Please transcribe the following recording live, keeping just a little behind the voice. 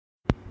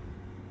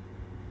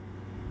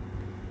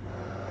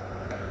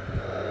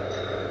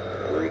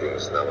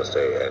Greetings,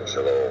 namaste, and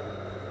shalom,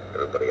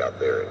 everybody out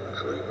there in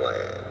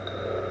dreamland.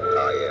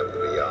 I am the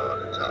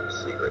Beyond Top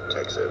Secret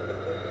Texan.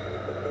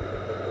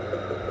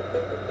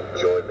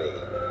 Join me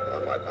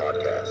on my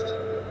podcast,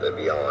 the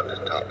Beyond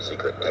Top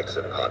Secret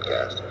Texan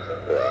podcast,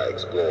 where I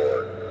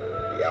explore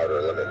the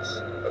outer limits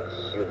of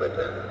human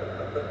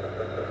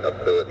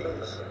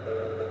abilities,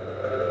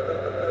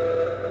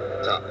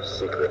 top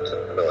secret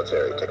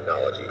military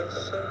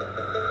technologies,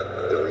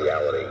 the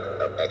reality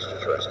of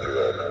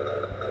extraterrestrial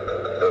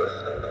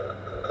Earth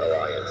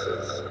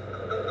alliances,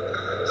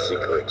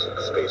 secret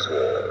space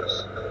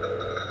wars,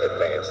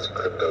 advanced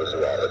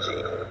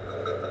cryptozoology,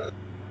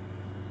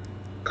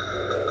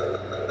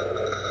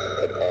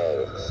 and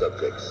all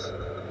subjects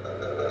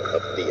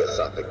of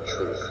theosophic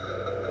truth,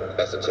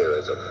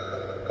 esotericism,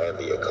 and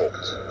the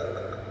occult.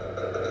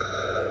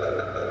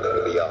 The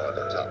Beyond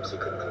Top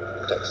Secret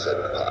Texan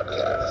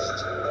podcast.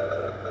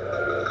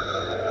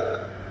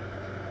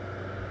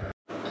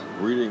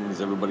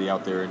 Greetings, everybody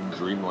out there in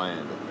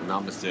dreamland.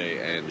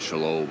 Namaste and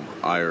shalom.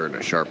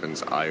 Iron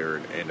sharpens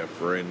iron, and a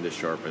friend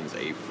sharpens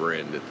a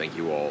friend. Thank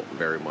you all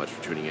very much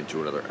for tuning in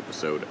to another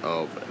episode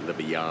of the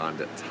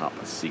Beyond Top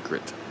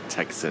Secret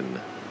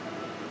Texan.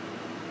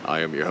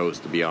 I am your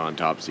host, the Beyond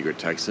Top Secret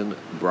Texan,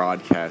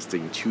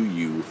 broadcasting to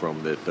you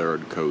from the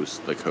third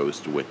coast, the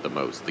coast with the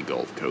most, the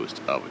Gulf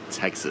Coast of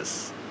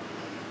Texas.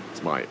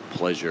 It's my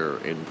pleasure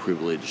and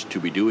privilege to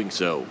be doing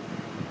so.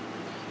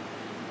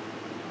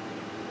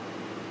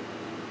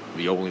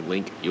 The only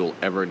link you'll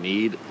ever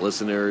need,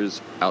 listeners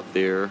out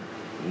there,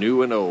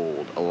 new and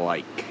old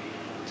alike,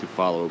 to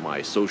follow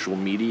my social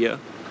media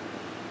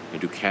and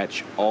to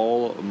catch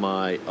all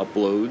my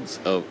uploads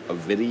of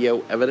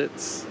video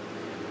evidence,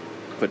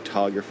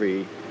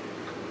 photography,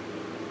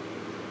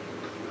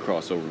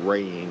 across a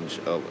range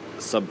of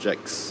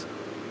subjects,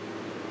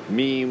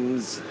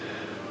 memes,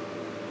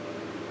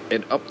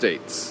 and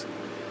updates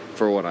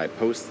for when I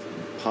post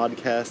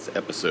podcast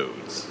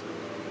episodes.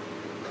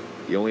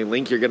 The only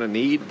link you're going to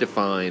need to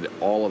find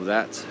all of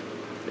that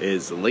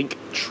is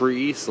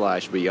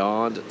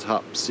linktree/Beyond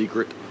Top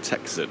Secret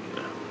Texan.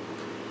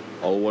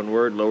 All one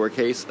word,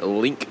 lowercase,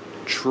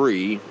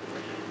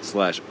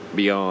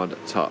 linktree/Beyond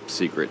Top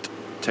Secret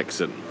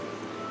Texan.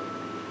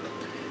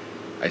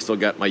 I still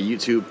got my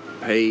YouTube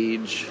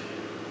page.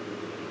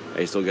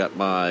 I still got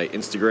my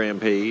Instagram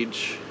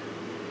page.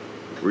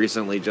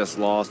 Recently just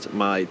lost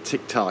my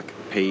TikTok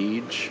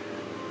page,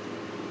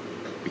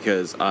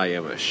 because I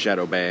am a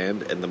shadow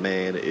banned and the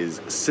man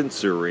is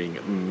censoring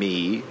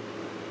me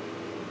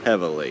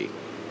heavily.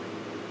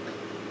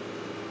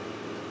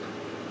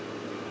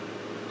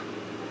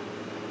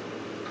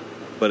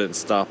 But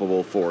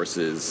unstoppable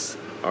forces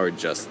are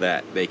just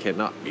that. They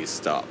cannot be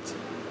stopped.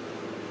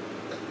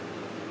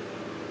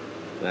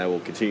 And I will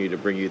continue to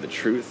bring you the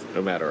truth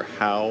no matter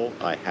how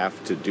I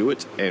have to do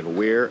it and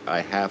where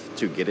I have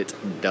to get it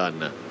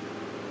done.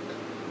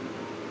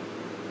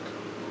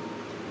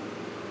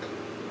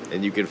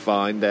 And you can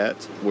find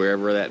that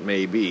wherever that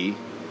may be,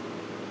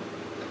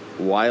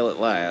 while it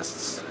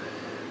lasts,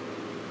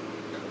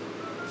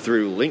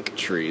 through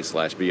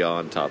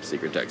Linktree/Beyond Top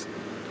Secret Texan.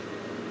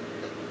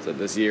 So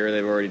this year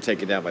they've already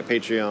taken down my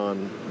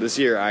Patreon. This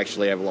year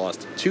actually I've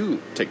lost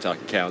 2 TikTok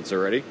accounts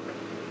already.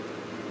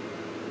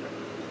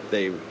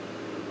 They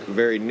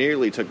very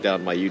nearly took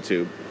down my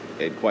YouTube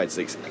and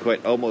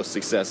quite almost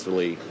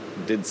successfully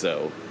did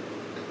so.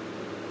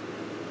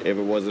 If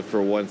it wasn't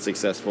for one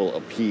successful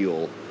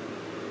appeal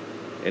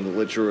and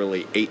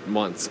literally 8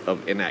 months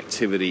of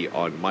inactivity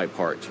on my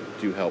part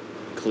to help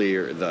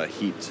clear the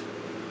heat.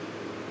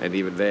 And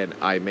even then,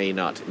 I may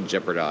not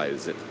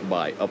jeopardize it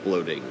by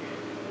uploading.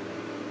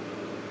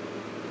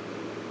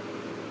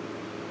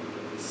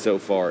 So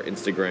far,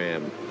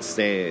 Instagram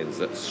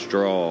stands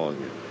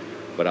strong,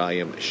 but I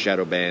am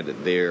shadow banned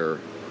there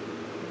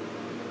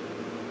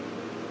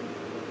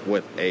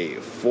with a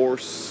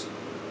force,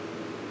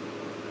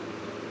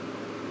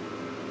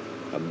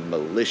 a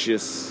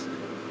malicious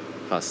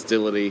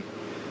hostility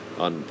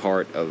on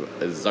part of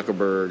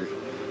Zuckerberg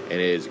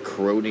and his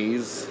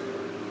cronies.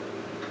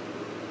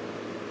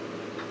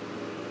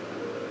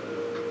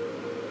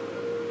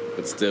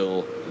 But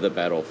still, the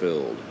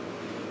battlefield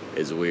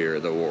is where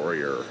the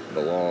warrior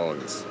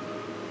belongs.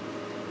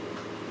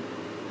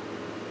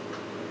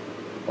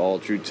 All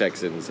true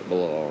Texans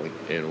belong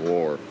in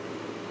war.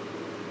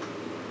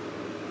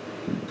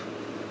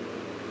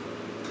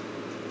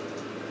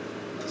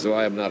 So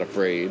I am not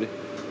afraid.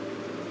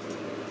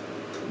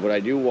 But I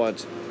do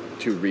want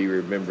to be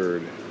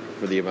remembered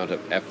for the amount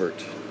of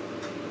effort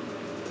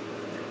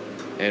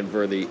and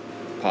for the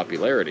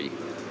popularity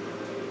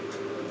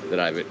that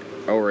I've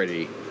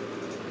already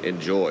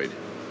enjoyed.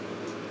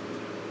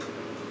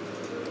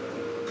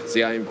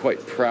 See, I am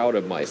quite proud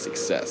of my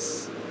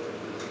success.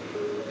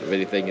 If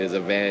anything, it is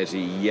a vanity,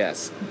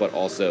 yes, but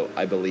also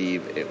I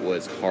believe it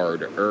was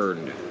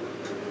hard-earned.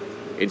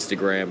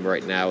 Instagram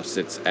right now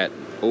sits at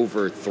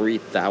over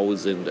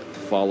 3,000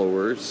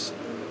 followers,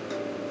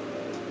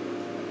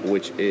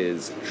 which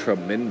is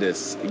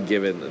tremendous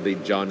given the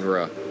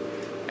genre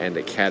and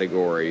the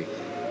category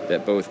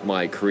that both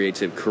my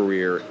creative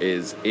career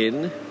is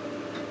in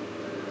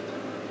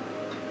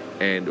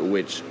and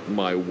which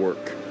my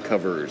work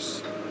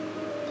covers.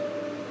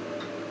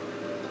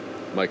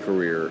 My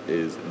career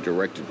is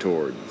directed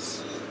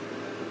towards.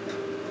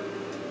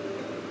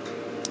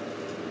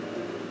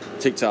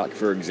 TikTok,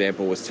 for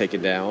example, was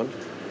taken down.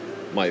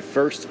 My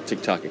first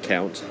TikTok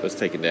account was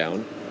taken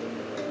down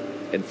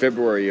in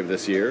February of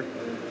this year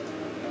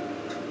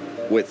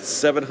with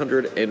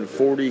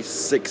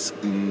 746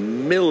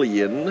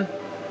 million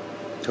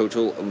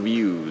total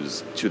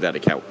views to that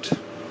account.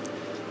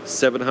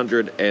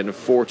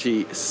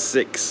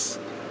 746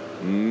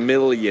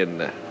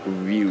 million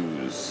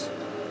views.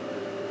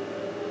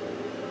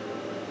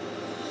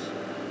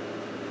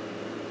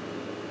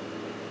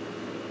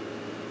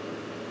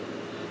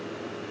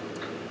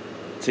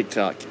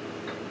 TikTok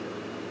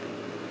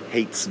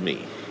hates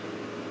me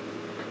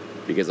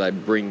because I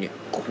bring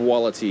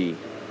quality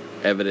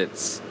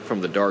evidence from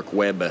the dark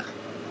web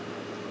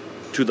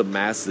to the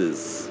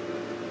masses.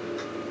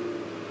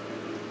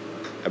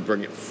 I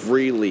bring it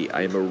freely.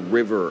 I am a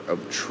river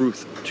of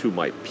truth to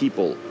my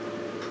people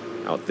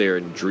out there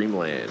in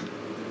dreamland.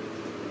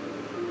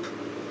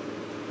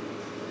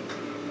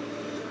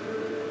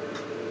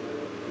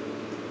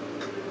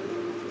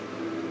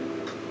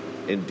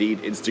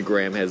 Indeed,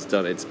 Instagram has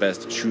done its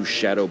best to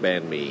shadow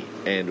ban me,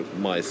 and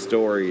my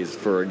stories,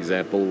 for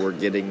example, were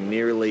getting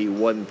nearly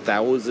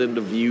 1,000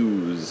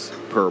 views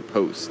per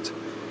post,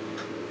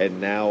 and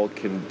now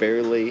can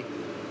barely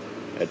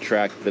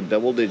attract the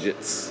double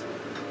digits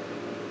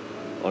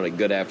on a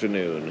good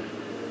afternoon.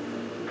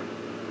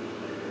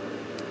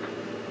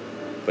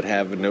 But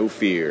have no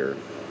fear.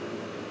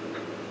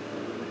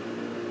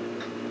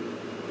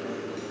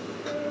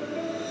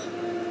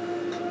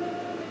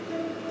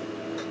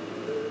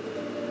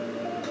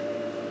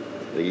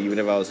 Even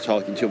if I was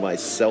talking to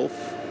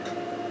myself,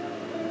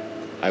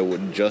 I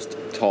would just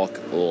talk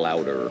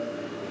louder.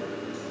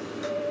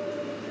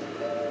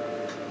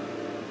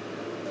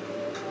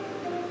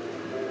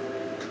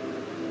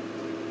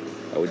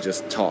 I would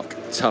just talk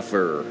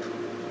tougher.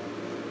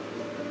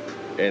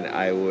 And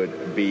I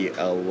would be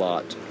a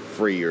lot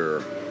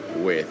freer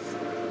with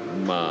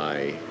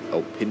my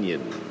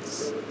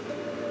opinions.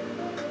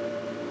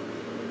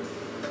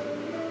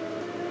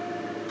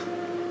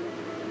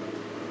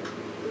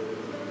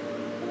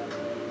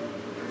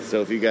 So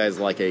if you guys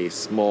like a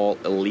small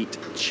elite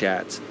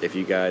chat, if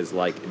you guys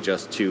like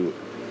just to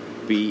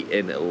be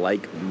in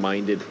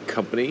like-minded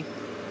company,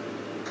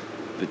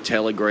 the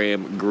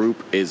Telegram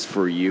group is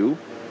for you.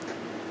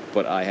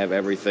 But I have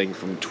everything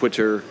from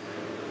Twitter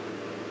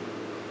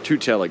to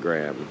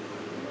Telegram,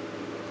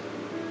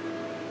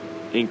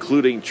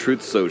 including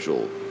Truth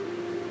Social.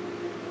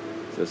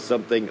 So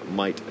something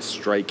might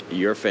strike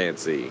your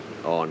fancy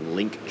on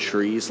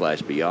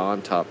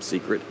Linktree/Beyond Top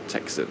Secret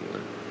Texan.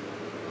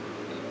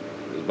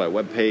 There's my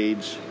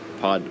webpage,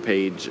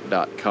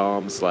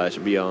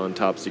 podpage.com/Beyond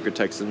Top Secret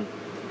Texan.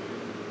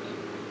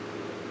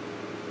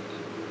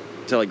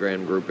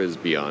 Telegram group is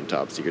Beyond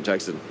Top Secret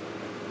Texan.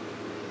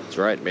 That's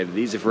right, made it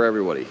easy for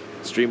everybody.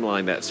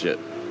 Streamline that shit.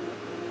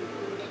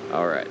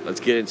 Alright, let's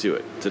get into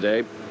it.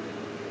 Today,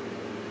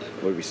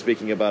 we'll be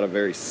speaking about a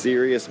very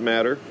serious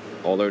matter,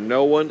 although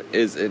no one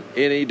is in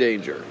any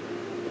danger.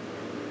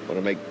 I want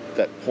to make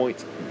that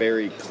point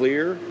very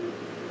clear,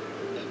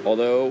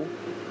 although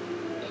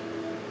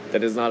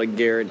that is not a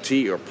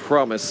guarantee or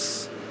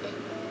promise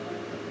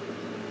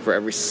for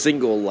every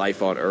single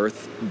life on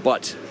Earth,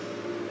 but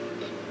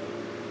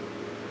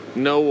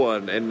no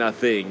one and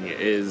nothing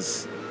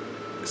is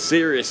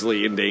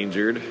seriously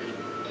endangered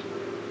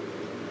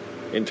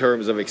in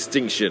terms of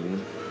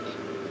extinction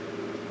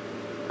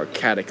or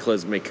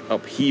cataclysmic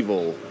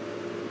upheaval,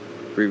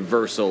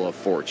 reversal of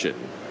fortune.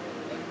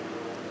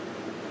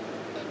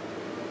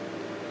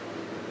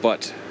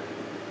 But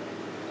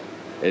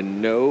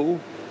in no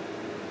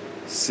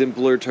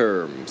simpler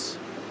terms,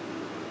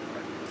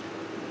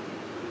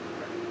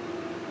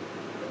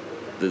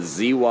 the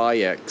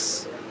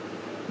ZYX,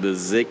 the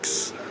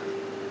ZYX,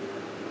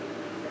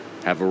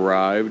 have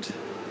arrived.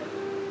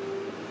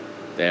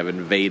 They have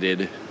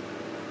invaded.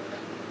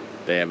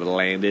 They have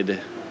landed.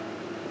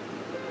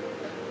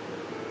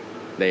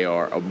 They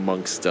are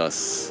amongst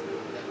us.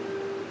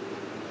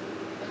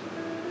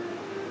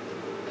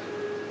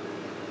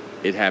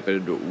 It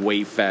happened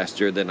way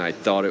faster than I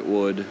thought it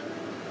would.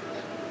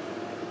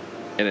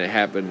 And it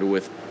happened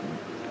with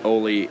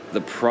only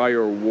the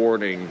prior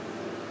warning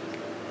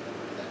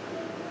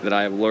that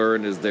I have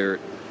learned is their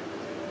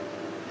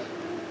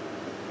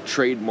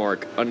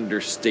trademark,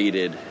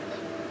 understated,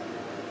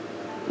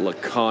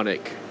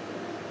 laconic,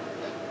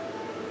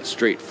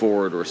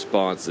 straightforward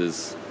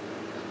responses.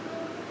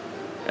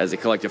 As a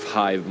collective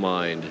hive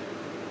mind,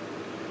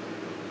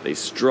 they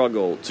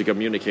struggle to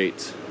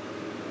communicate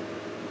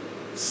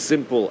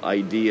simple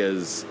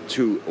ideas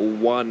to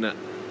one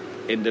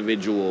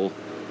individual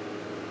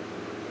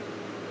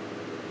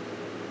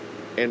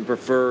and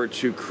prefer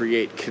to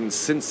create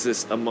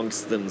consensus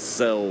amongst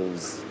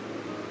themselves,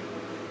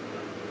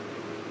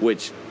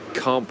 which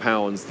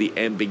compounds the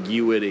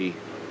ambiguity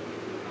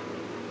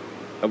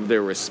of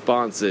their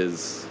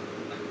responses,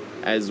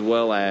 as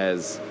well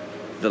as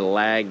the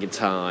lag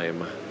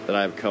time that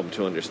I've come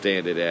to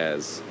understand it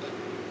as,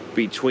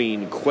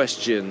 between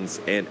questions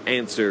and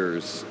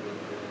answers,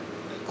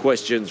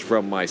 questions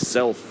from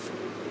myself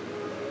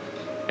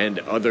and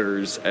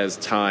others as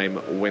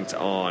time went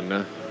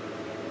on.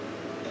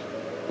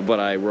 But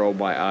I roll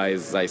my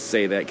eyes as I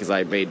say that because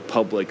I made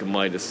public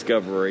my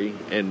discovery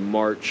in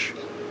March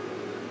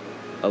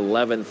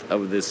 11th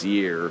of this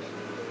year.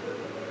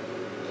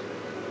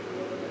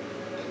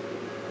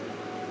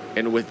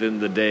 And within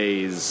the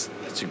days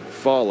to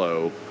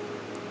follow,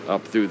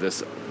 up through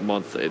this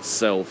month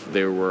itself,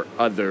 there were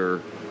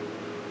other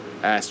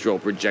astral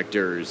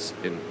projectors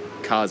and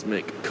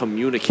cosmic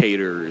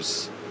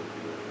communicators,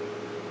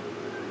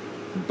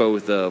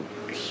 both of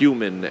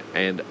human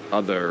and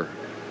other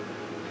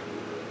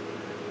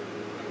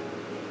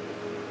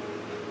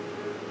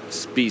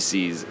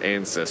species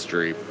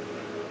ancestry.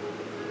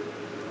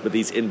 But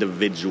these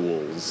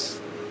individuals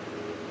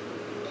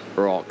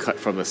are all cut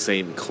from the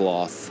same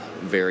cloth,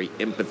 very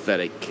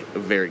empathetic,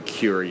 very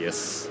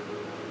curious,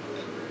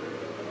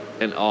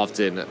 and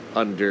often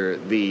under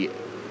the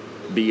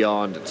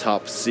beyond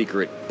top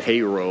secret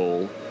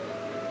payroll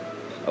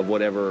of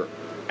whatever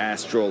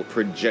astral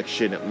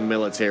projection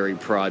military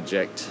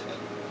project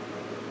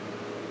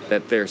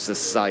that their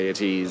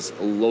society's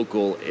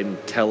local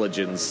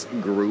intelligence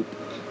group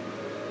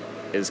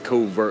is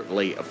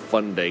covertly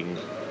funding.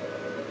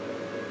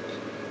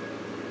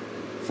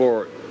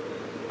 For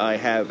I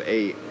have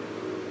a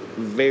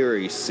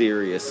very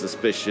serious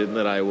suspicion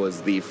that I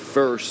was the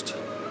first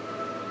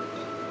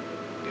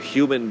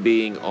human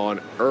being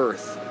on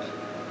Earth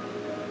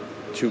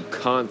to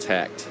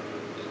contact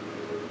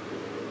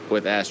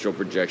with astral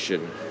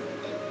projection.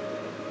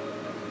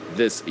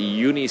 This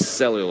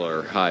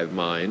unicellular hive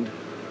mind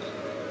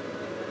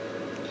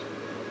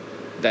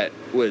that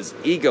was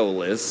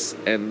egoless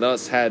and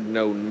thus had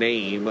no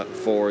name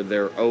for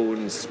their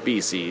own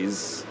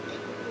species.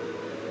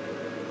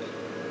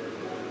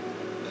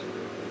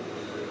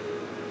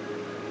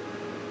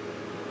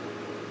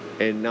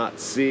 And not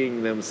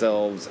seeing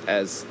themselves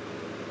as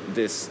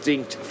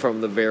distinct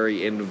from the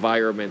very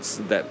environments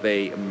that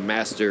they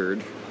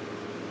mastered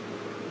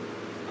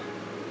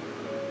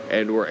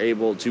and were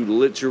able to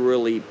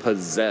literally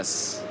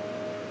possess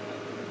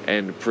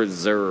and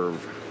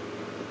preserve,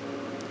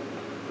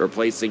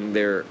 replacing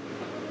their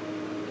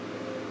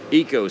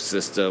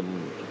ecosystem,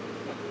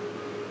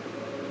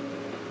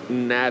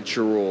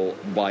 natural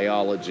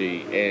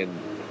biology, and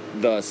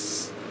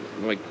thus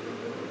like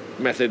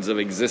methods of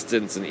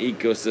existence and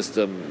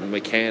ecosystem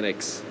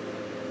mechanics,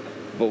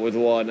 but with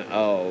one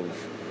of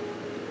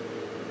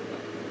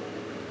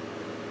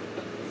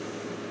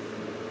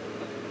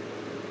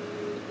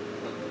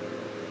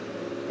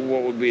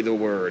what would be the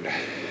word?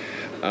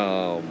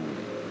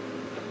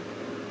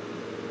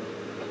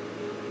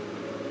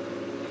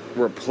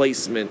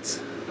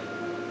 Replacement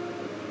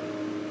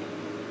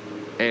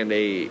and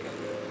a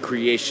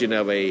creation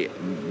of a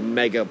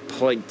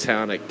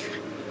megaplanktonic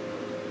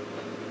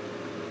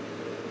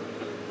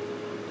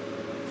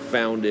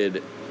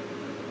founded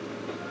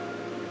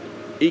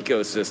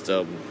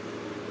ecosystem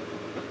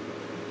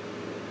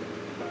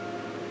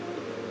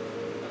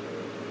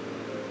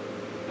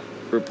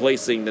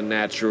replacing the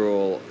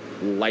natural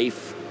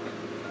life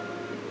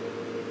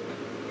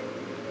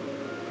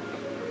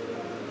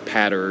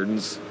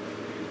patterns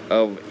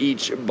of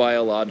each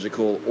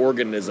biological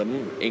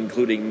organism,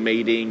 including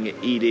mating,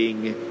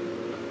 eating,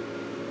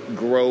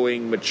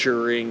 growing,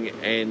 maturing,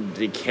 and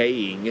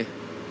decaying,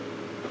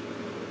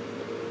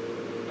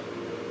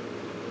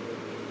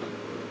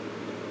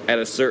 at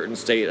a certain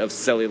state of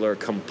cellular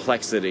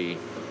complexity.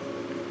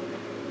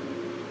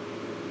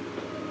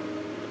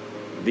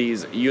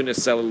 These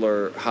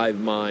unicellular hive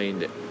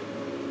mind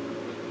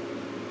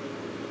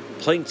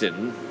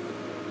plankton,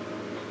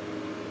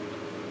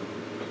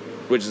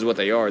 which is what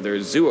they are, they're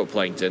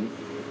zooplankton,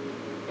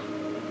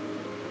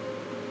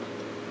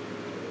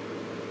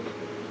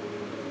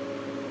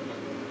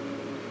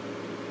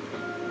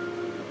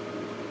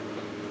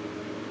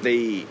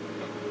 they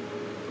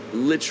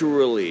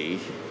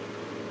literally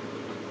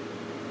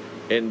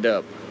end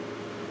up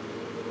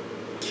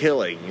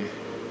killing,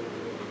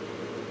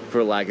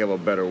 for lack of a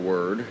better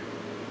word,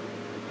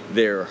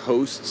 their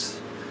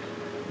hosts,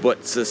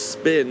 but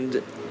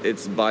suspend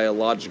its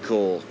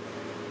biological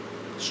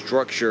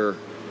structure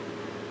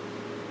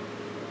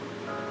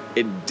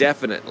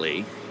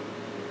indefinitely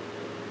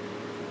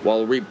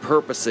while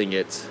repurposing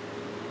it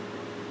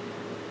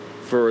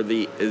for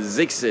the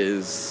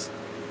ZYX's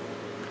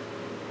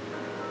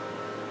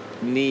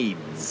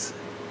needs,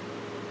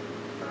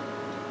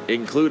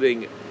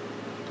 including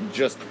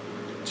just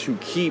to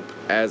keep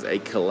as a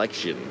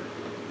collection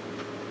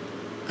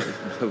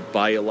of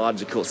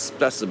biological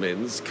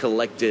specimens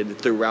collected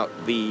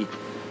throughout the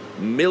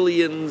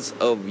millions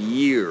of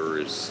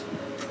years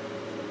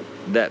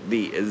that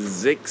the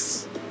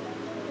ZYX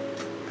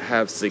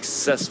have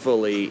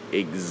successfully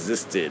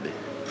existed.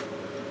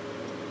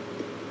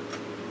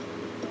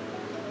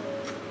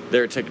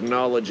 Their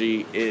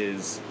technology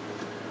is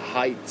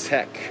high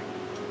tech,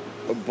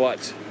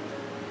 but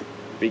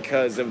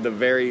because of the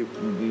very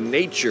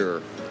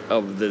nature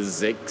of the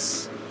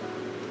ZYX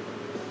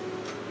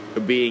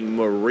being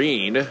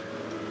marine,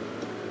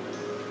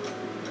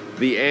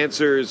 the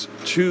answers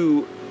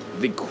to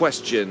the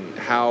question,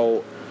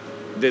 how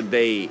did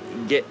they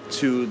get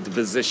to the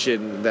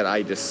position that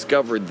I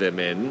discovered them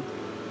in,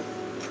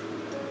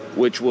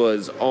 which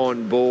was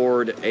on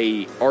board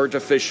inside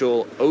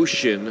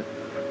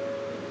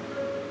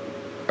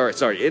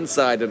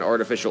an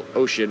artificial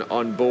ocean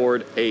on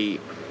board a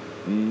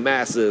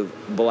massive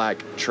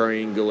black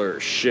triangular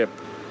ship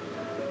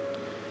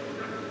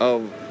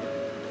of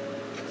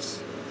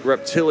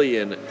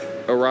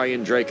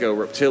Orion Draco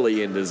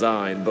reptilian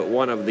design, but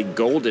one of the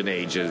golden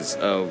ages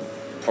of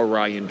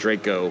Orion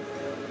Draco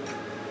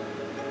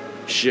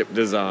ship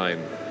design,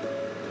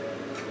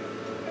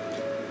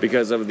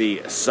 because of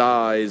the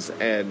size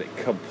and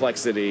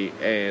complexity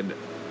and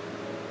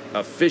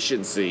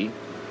efficiency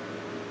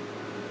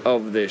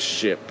of this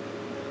ship.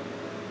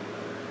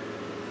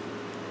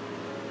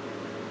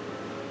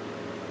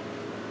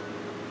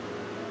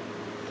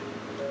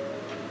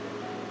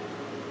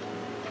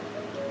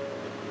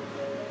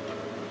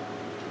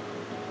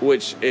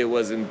 Which it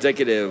was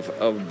indicative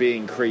of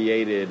being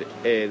created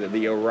in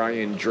the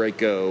Orion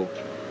Draco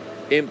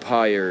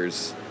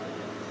Empire's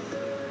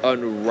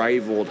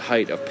unrivaled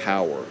height of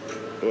power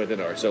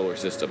within our solar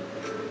system.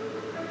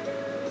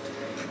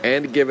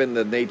 And given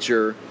the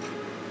nature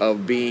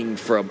of being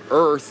from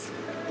Earth,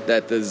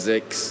 that the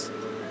ZYX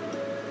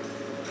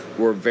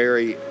were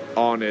very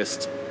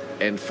honest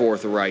and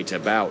forthright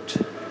about,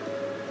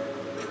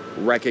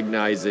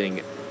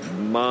 recognizing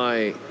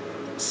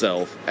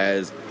myself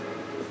as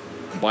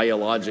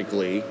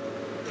biologically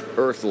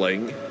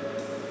Earthling,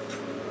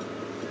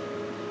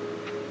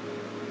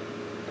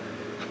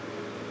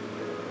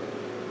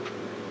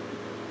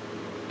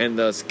 and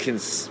thus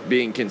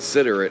being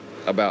considerate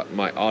about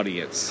my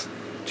audience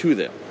to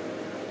them,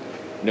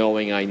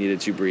 knowing I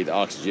needed to breathe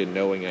oxygen,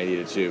 knowing I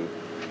needed to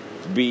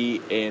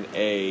be in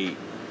a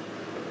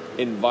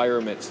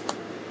environment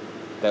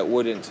that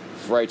wouldn't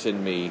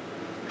frighten me,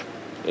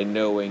 and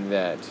knowing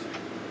that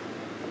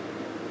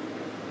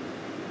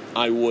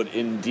I would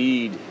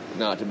indeed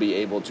not be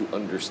able to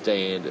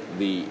understand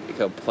the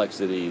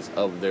complexities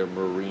of their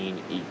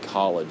marine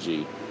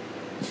ecology,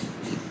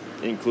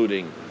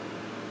 including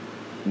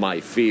my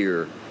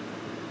fear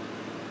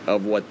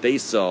of what they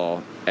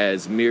saw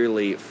as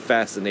merely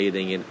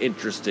fascinating and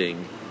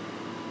interesting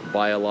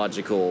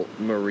biological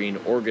marine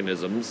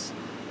organisms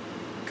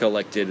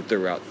collected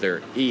throughout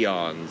their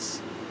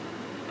eons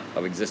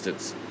of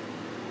existence.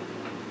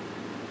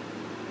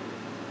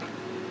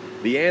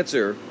 The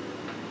answer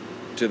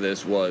to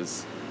this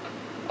was,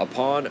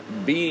 upon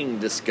being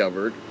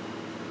discovered,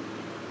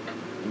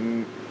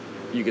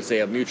 you could say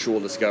a mutual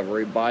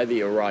discovery by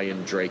the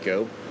Orion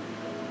Draco,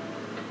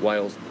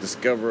 while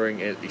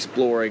discovering and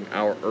exploring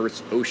our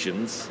Earth's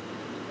oceans,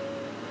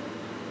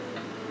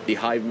 the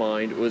hive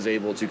mind was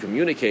able to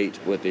communicate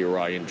with the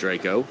Orion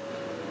Draco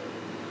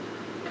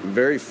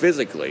very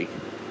physically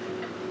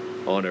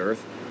on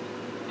Earth,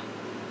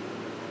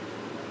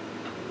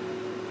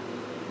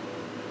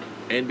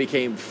 and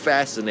became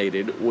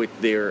fascinated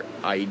with their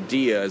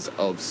ideas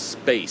of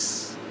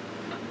space.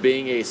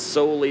 Being a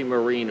solely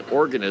marine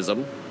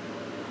organism,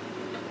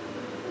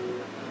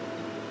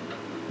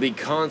 the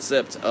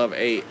concept of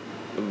a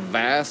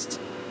vast,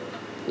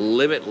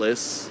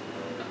 limitless,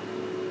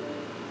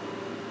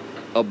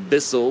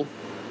 abyssal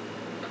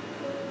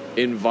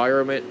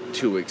environment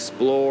to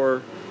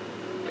explore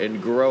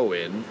and grow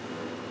in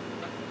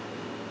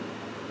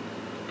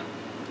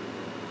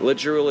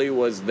literally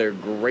was their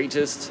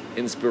greatest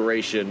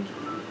inspiration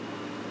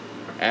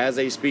as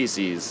a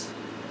species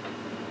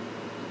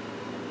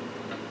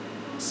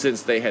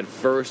since they had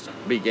first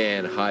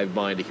began hive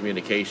mind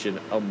communication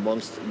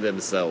amongst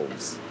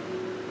themselves.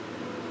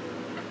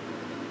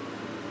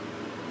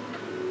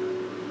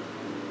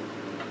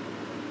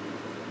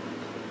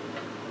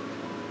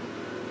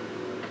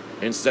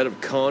 Instead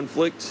of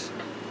conflict,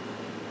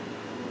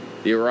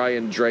 the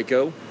Orion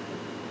Draco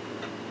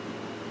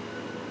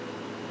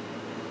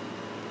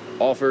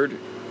offered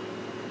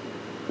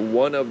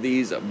one of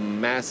these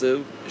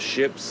massive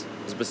ships,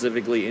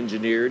 specifically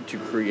engineered to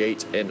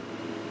create and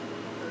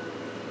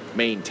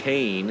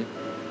maintain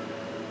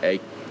an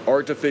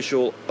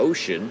artificial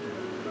ocean,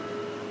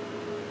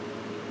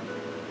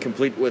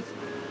 complete with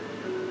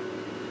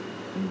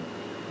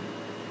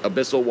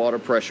abyssal water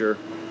pressure,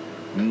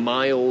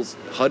 miles,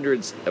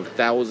 hundreds of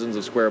thousands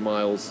of square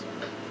miles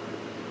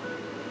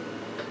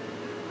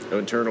of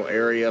internal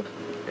area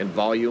and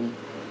volume,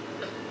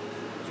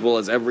 as well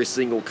as every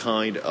single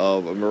kind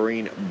of a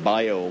marine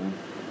biome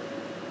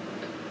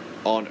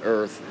on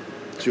Earth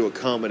to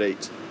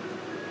accommodate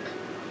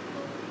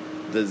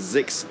the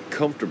ZYX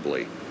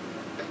comfortably.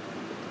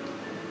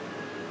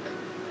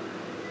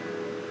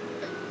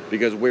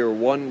 Because where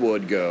one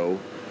would go,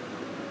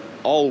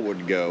 all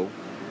would go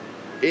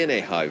in a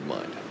hive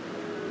mind.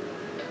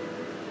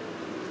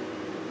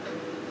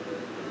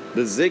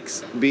 The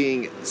ZYX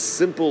being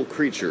simple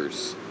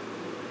creatures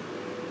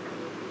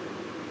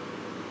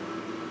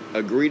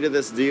agree to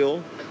this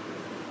deal,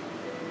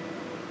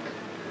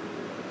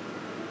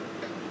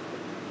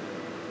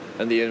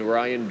 and the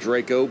Orion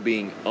Draco,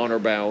 being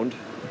honor-bound,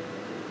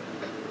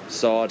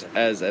 saw it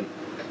as an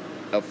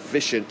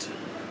efficient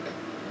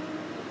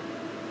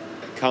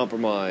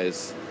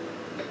compromise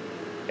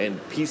and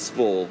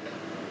peaceful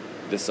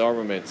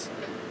disarmament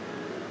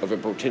of a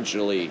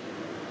potentially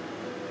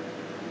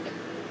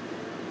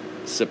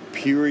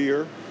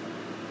superior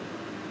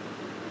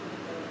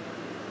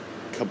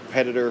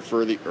competitor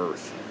for the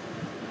Earth.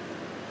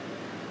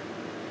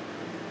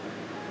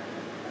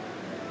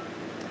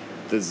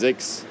 The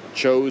ZYX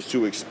chose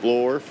to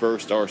explore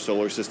first our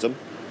solar system,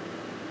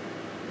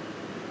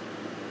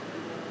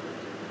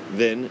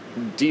 then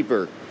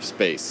deeper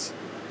space,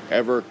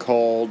 ever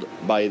called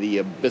by the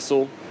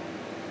abyssal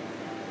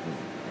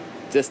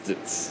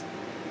distance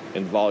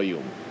and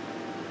volume,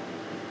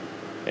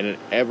 and an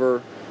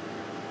ever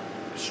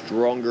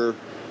stronger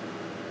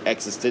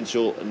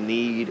existential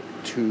need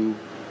to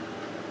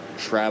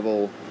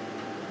travel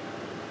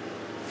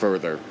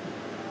further.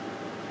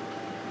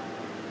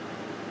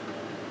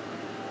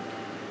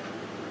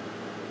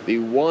 The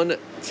one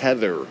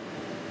tether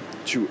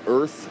to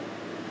Earth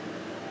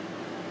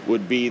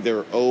would be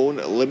their own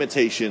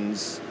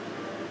limitations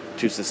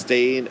to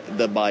sustain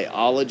the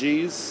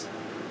biologies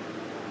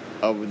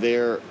of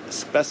their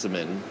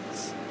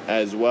specimens,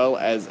 as well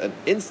as an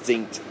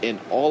instinct in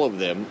all of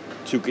them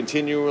to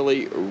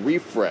continually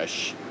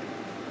refresh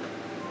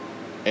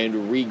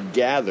and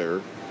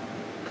regather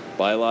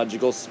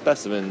biological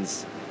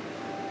specimens,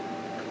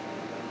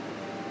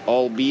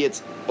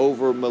 albeit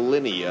over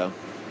millennia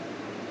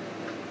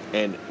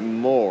and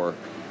more,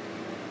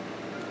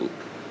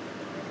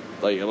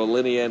 like a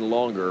millennia and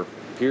longer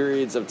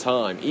periods of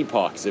time,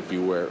 epochs, if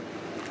you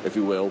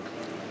will,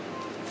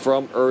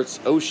 from Earth's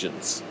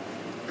oceans.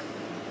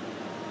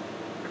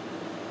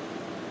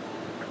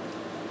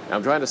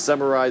 I'm trying to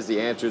summarize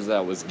the answers that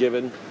I was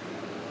given,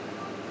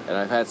 and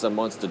I've had some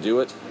months to do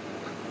it.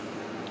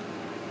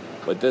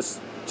 But this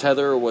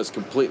tether was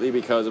completely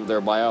because of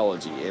their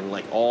biology. And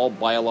like all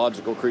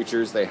biological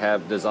creatures, they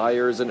have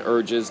desires and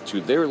urges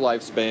to their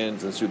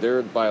lifespans and to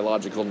their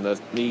biological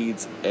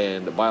needs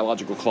and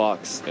biological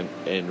clocks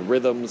and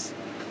rhythms,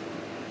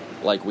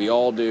 like we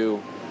all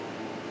do,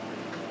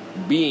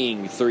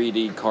 being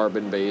 3D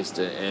carbon-based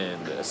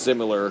and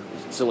similar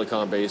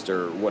silicon-based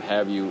or what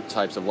have you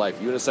types of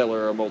life,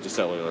 unicellular or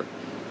multicellular.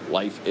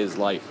 Life is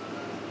life.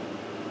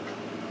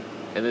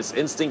 And this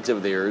instinct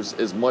of theirs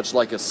is much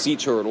like a sea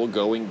turtle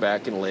going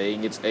back and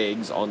laying its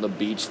eggs on the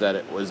beach that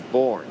it was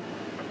born.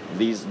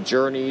 These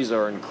journeys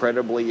are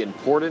incredibly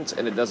important,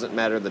 and it doesn't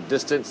matter the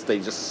distance, they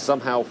just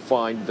somehow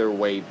find their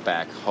way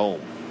back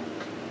home.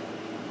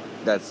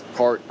 That's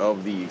part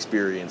of the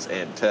experience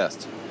and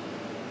test.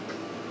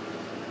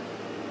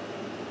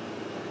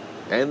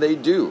 And they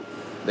do.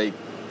 They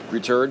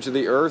return to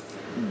the Earth,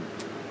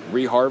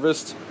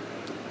 reharvest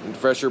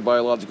fresher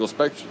biological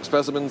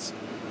specimens,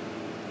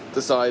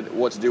 decide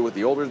what to do with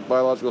the older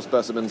biological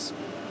specimens,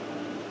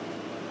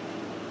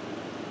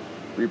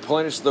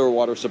 replenish their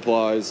water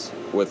supplies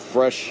with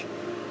fresh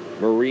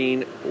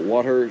marine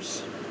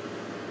waters,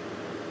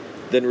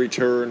 then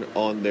return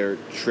on their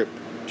trip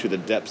to the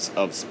depths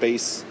of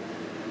space,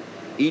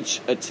 each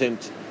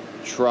attempt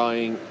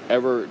trying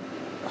ever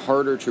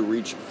harder to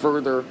reach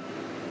further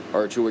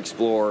or to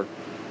explore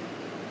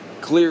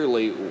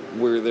clearly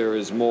where there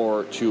is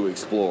more to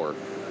explore.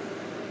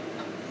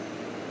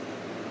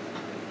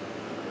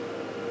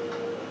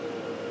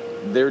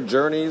 Their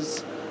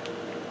journeys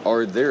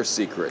are their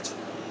secret,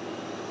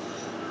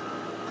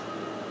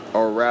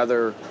 or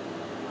rather,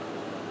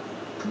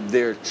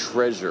 their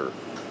treasure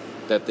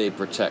that they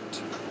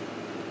protect.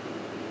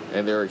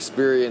 And their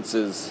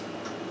experiences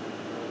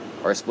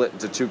are split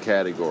into two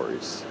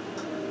categories: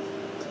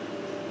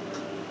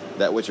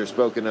 that which are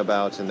spoken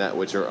about and that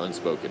which are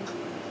unspoken.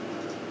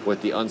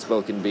 With the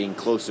unspoken being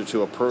closer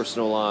to a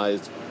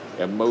personalized,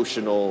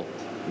 emotional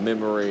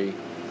memory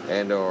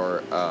and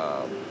or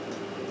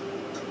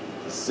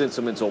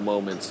sentimental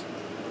moments,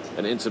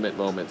 an intimate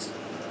moment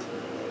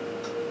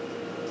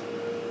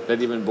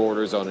that even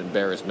borders on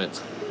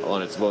embarrassment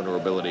on its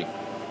vulnerability.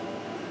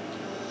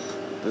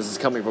 This is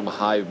coming from a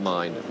hive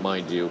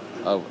mind you,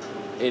 of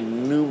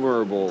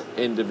innumerable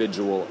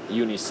individual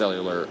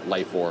unicellular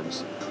life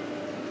forms.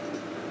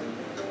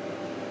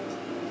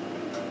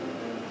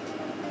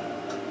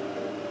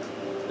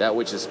 That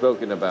which is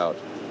spoken about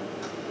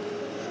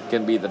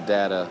can be the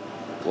data,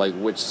 like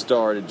which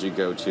star did you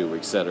go to,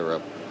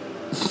 etc.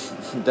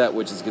 That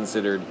which is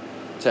considered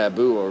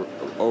taboo or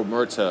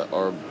omerta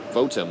or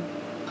votum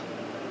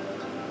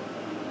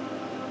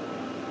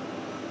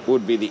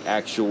would be the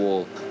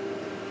actual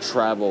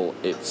travel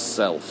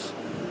itself.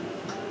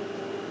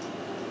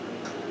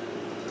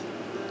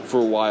 For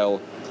a while,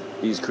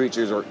 these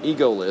creatures are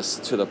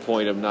egoless to the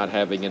point of not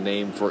having a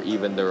name for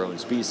even their own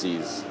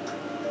species.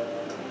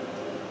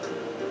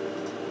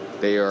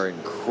 They are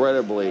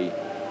incredibly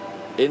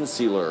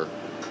insular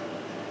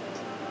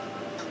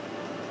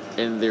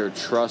and their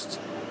trust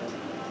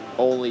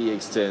only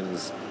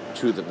extends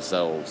to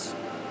themselves,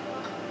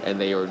 and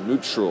they are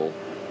neutral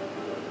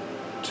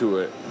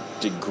to a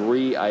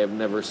degree I have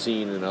never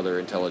seen in other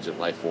intelligent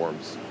life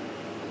forms.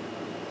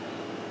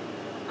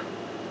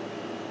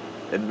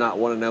 They did not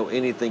want to know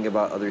anything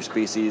about other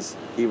species,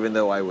 even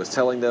though I was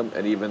telling them,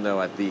 and even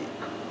though at the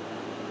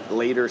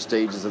later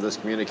stages of this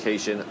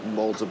communication,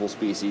 multiple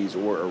species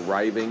were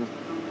arriving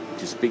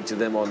to speak to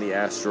them on the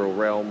astral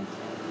realm,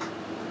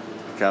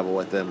 travel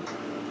with them.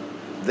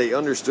 They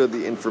understood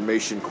the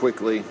information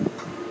quickly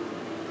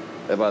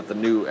about the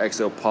new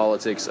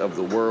exopolitics of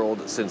the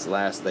world since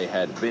last they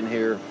had been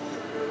here.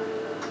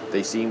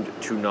 They seemed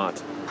to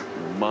not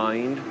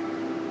mind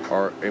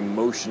or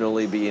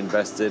emotionally be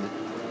invested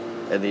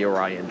in the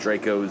Orion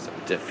Draco's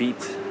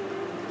defeat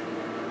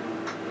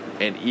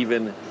and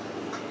even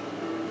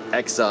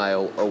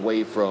exile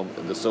away from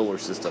the solar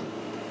system.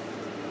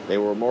 They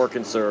were more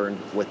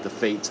concerned with the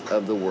fate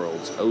of the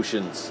world's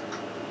oceans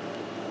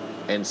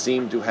and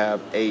seemed to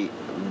have a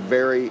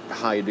very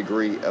high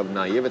degree of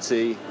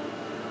naivety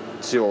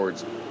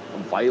towards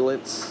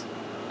violence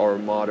or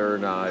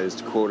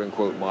modernized,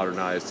 quote-unquote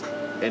modernized,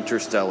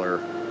 interstellar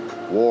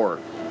war.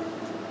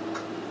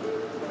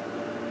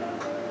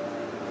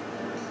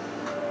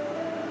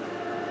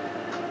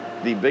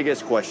 The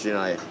biggest question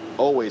I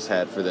always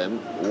had for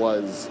them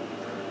was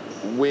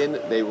when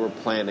they were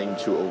planning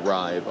to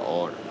arrive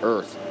on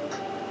Earth.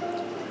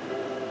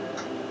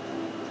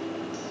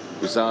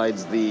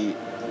 Besides the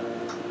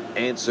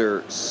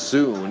answer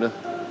soon,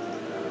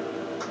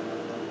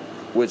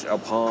 which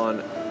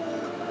upon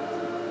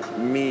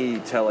me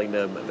telling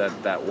them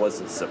that that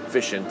wasn't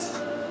sufficient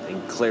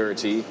in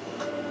clarity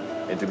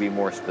and to be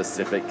more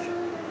specific,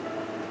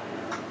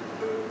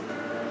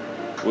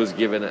 was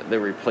given the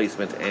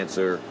replacement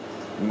answer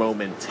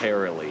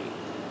momentarily.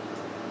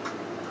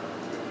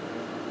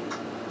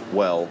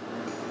 Well,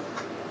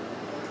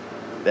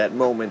 that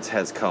moment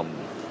has come,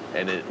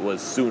 and it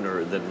was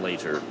sooner than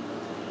later,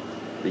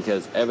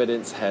 because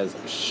evidence has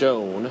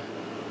shown,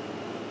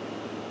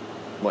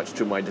 much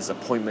to my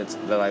disappointment,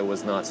 that I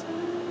was not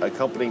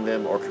accompanying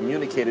them or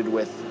communicated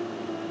with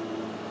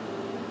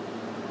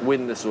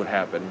when this would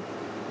happen,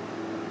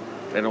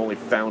 and only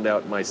found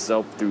out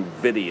myself through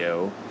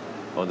video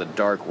on the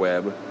dark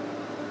web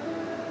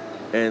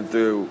and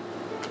through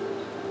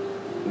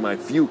my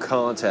few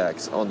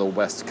contacts on the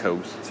West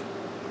Coast.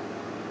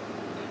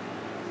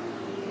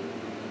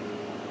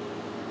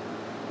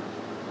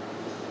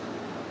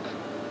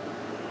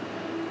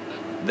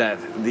 That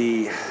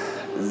the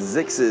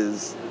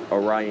ZYX's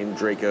Orion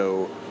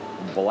Draco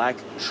Black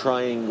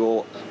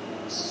Triangle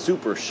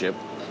super ship,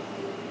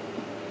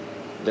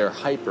 their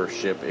hyper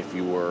ship, if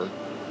you were,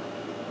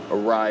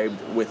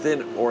 arrived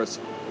within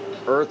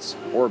Earth's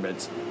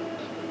orbit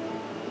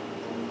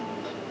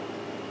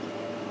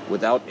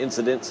without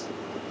incident,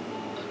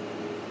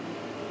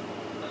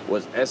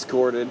 was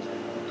escorted,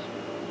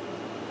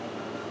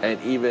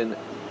 and even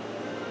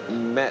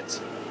met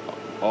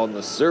on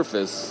the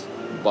surface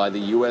by the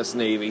U.S.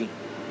 Navy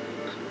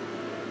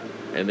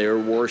and their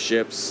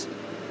warships,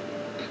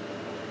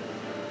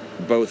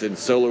 both in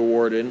Solar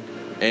Warden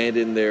and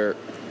in their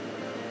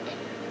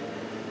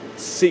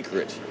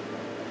secret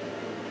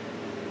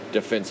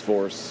defense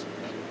force.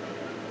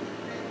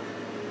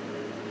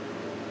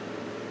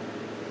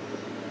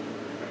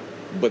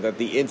 But that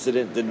the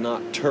incident did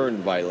not turn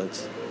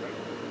violent.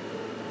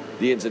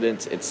 The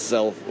incident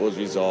itself was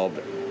resolved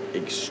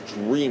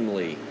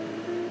extremely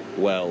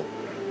well,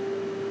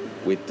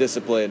 with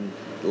discipline,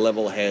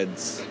 level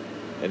heads,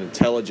 and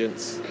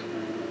intelligence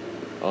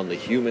on the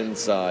human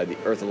side, the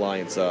Earth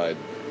Alliance side,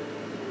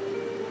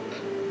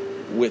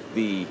 with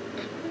the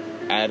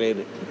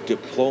added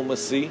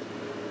diplomacy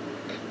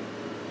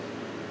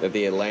that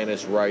the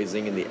Atlantis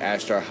Rising and the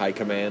Ashtar High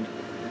Command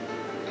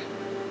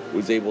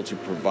was able to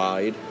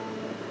provide,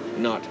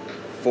 not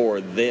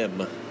for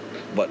them,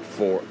 but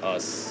for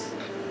us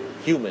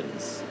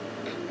humans.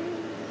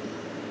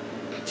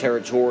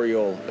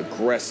 Territorial,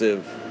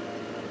 aggressive,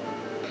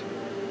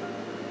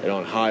 and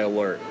on high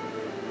alert.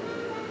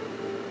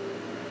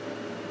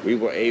 We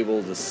were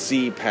able to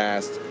see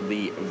past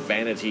the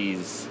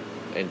vanities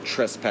and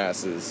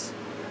trespasses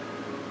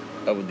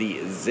of the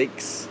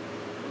ZYX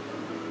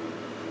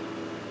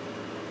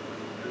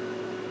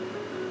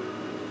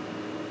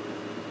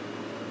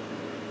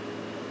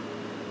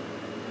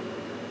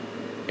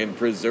and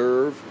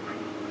preserve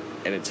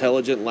an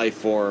intelligent life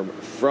form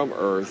from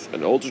Earth,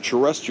 an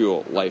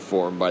ultra-terrestrial life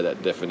form by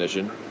that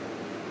definition,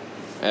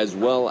 as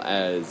well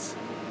as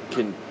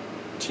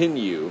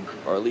continue,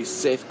 or at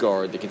least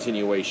safeguard the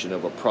continuation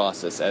of a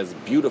process as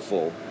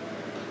beautiful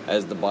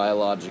as the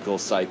biological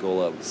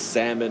cycle of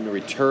salmon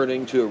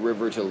returning to a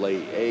river to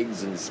lay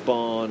eggs and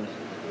spawn,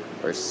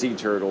 or sea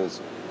turtles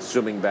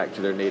swimming back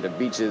to their native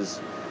beaches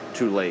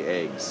to lay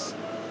eggs.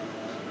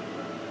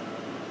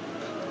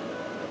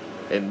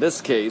 In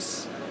this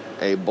case,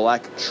 a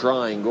black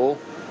triangle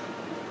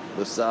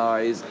the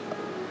size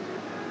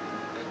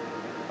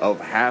of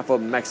half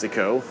of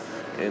Mexico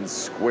in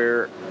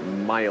square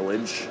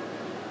mileage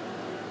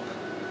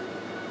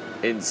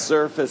in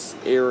surface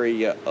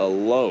area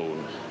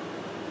alone,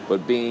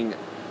 but being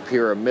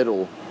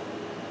pyramidal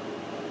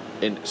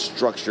in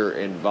structure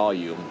and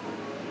volume,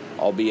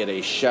 albeit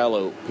a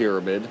shallow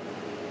pyramid,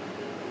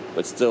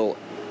 but still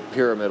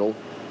pyramidal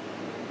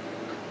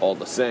all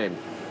the same.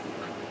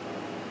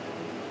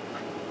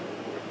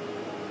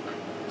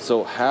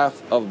 So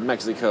half of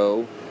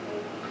Mexico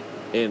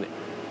in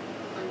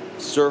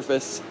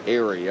surface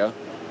area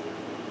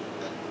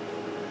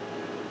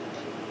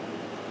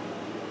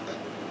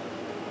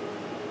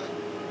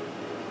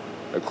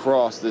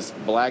across this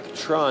black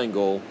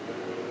triangle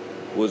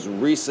was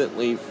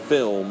recently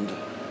filmed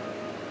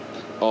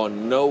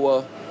on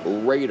NOAA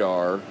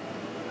radar,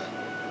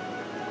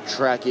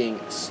 tracking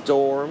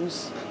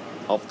storms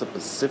off the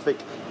Pacific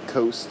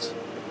coast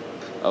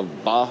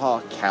of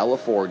Baja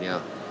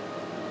California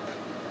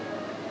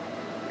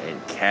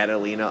and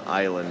Catalina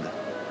Island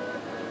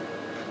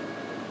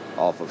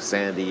off of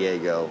San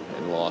Diego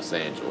and Los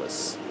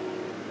Angeles.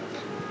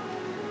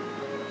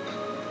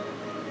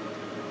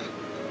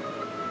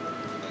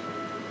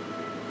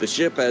 The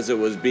ship, as it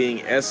was being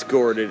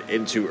escorted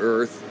into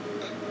Earth,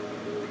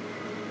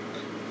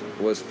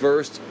 was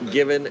first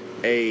given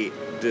a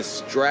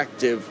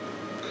distractive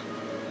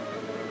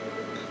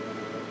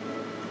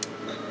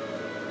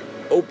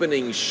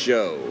opening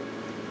show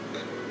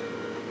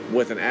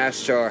with an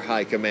Ashtar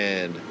High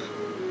Command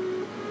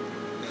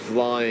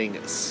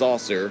flying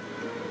saucer,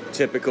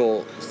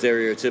 typical,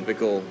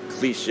 stereotypical,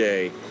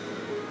 cliche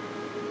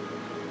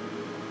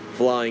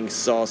flying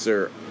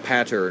saucer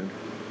pattern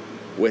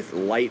with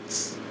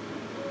lights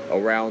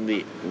around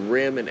the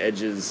rim and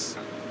edges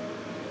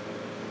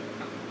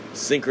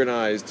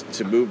synchronized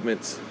to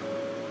movements,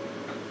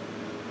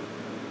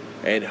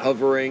 and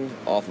hovering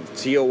off of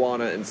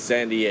Tijuana and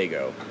San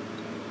Diego.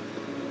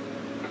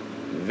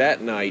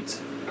 That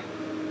night,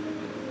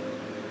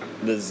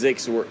 the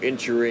ZYX were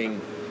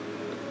entering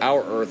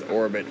our Earth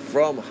orbit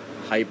from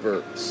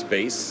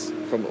hyperspace,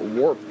 from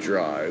warp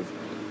drive,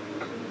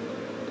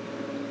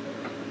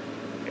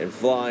 and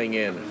flying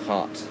in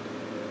hot.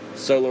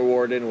 Solar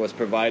Warden was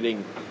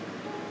providing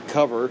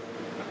cover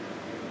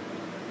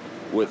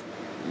with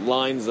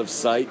lines of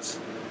sight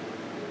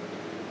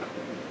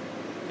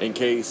in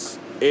case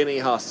any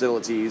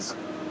hostilities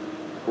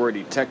were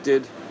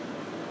detected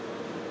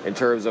in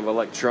terms of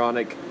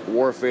electronic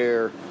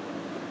warfare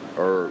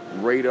or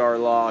radar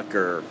lock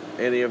or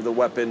any of the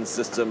weapon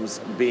systems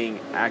being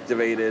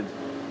activated.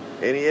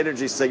 Any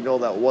energy signal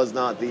that was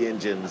not the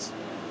engines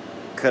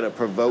could have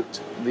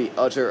provoked the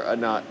utter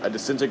a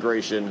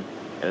disintegration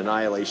and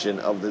annihilation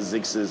of the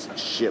ZYX's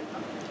ship,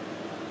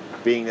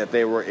 being that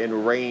they were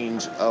in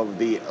range of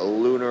the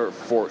lunar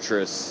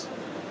fortress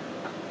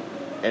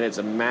and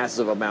its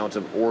massive amount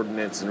of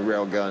ordnance and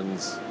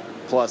railguns,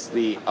 plus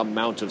the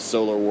amount of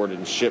Solar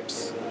Warden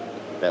ships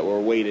that were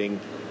waiting.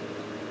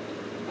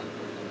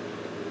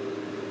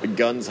 The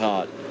guns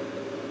hot,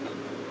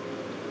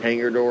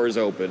 hangar doors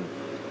open,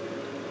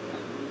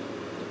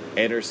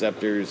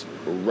 interceptors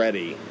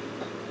ready,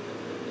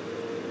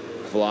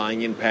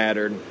 flying in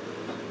pattern,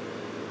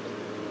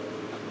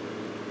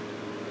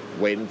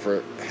 waiting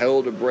for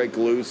hell to break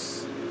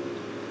loose,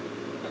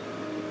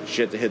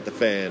 shit to hit the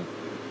fan.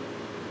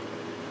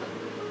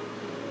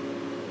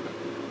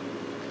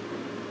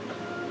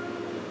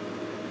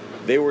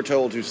 They were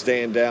told to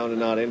stand down and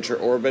not enter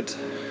orbit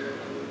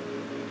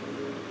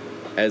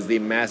as the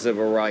massive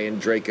Orion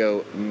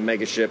Draco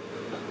megaship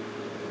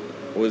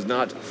was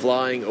not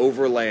flying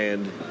over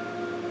land,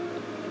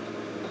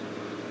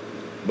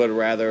 but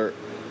rather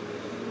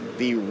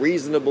the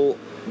reasonable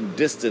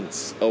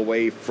distance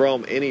away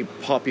from any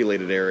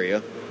populated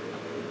area.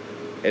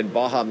 And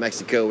Baja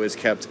Mexico is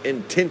kept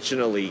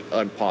intentionally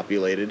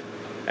unpopulated,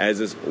 as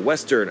is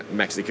Western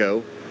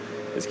Mexico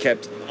is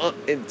kept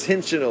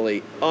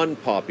intentionally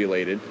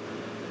unpopulated,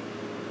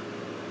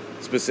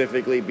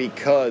 specifically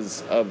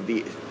because of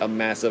a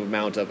massive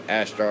amount of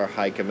Ashtar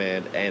High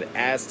Command and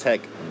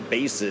Aztec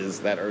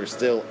bases that are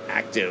still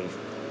active,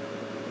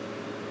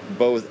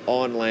 both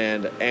on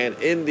land and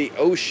in the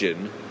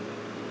ocean,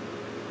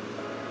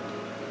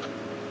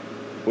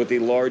 with the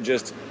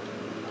largest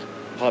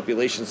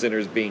population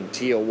centers being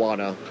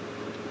Tijuana,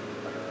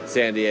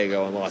 San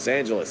Diego, and Los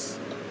Angeles,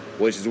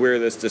 which is where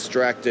this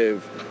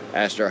distractive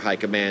Ashtar High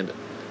Command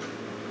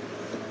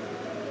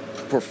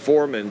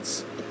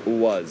performance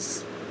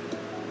was,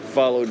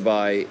 followed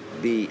by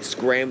the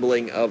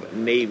scrambling of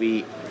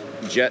Navy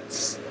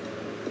jets,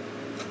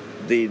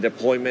 the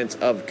deployment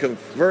of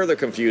further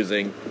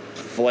confusing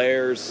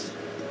flares,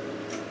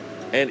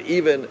 and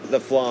even the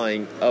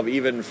flying of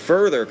even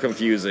further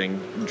confusing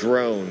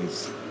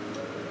drones.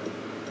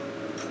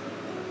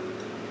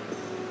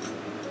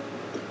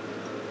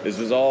 This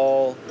was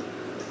all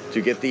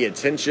to get the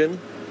attention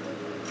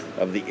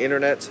of the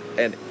internet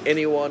and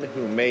anyone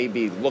who may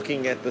be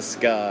looking at the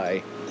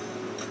sky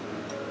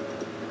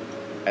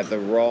at the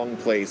wrong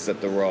place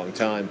at the wrong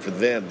time for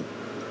them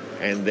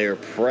and their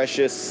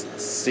precious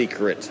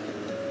secret.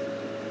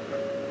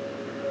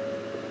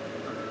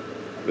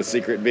 The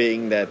secret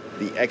being that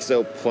the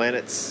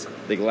exoplanets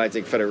the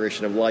Galactic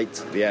Federation of Light,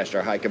 the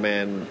Ashtar High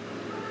Command,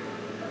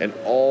 and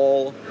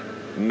all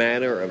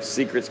manner of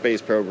secret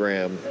space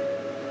program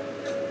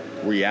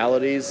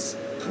realities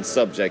and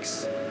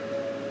subjects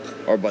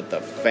are but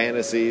the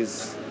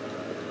fantasies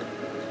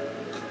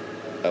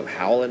of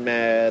howling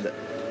mad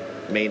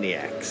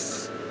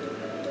maniacs.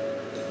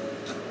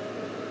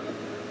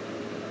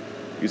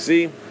 You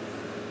see,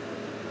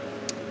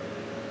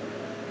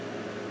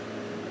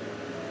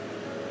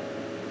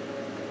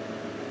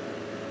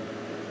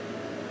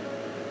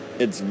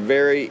 it's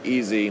very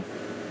easy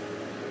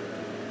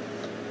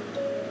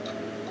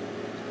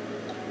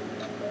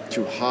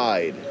to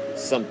hide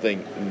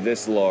something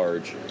this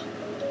large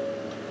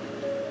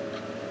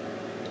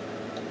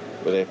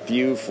with a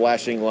few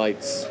flashing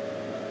lights,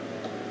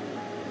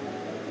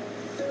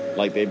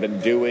 like they've been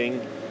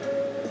doing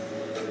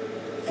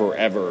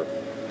forever.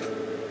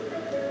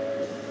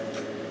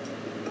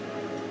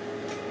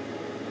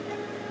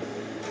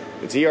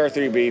 The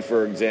TR-3B,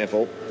 for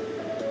example,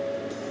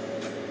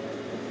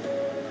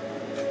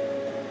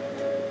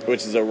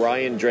 which is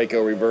Orion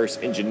Draco reverse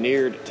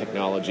engineered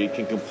technology,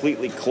 can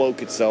completely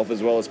cloak itself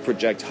as well as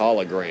project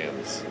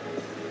holograms.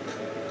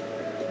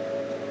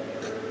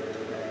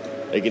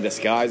 It can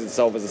disguise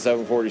itself as a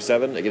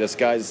 747, it can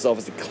disguise itself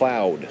as a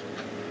cloud.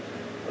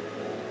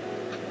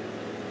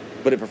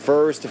 But it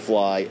prefers to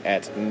fly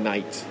at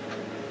night.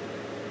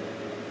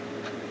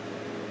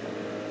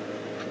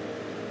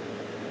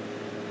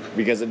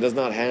 Because it does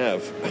not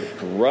have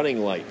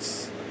running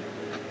lights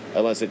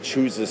unless it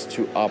chooses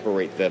to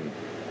operate them.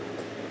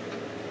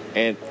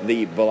 And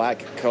the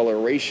black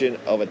coloration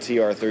of a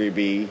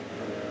TR-3B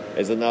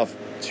is enough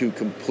to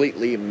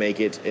completely make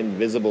it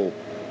invisible.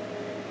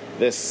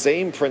 This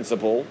same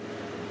principle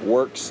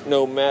works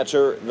no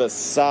matter the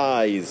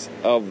size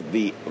of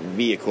the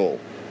vehicle.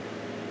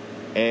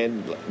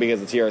 And because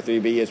the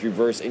TR-3B is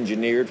reverse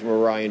engineered from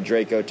Orion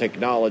Draco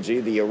technology,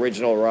 the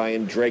original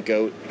Orion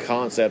Draco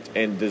concept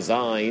and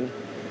design,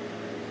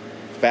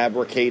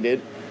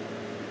 fabricated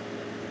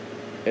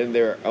in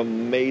their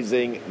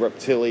amazing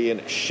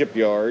reptilian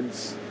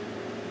shipyards,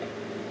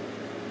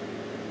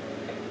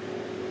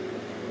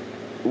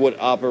 would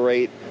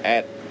operate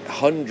at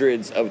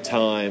hundreds of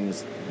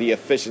times the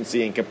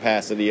efficiency and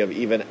capacity of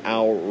even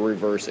our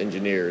reverse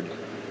engineered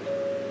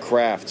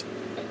craft,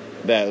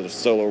 that of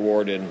Solar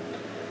Warden,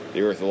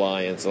 the Earth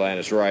Alliance,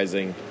 Atlantis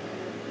Rising,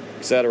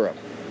 etc.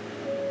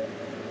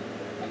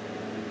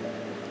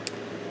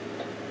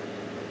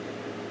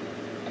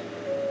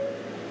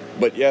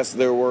 But yes,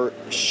 there were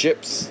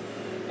ships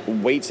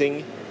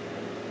waiting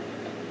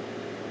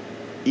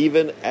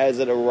even as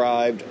it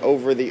arrived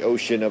over the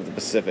ocean of the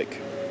Pacific.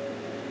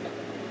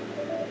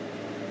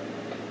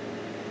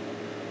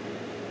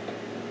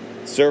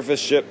 Surface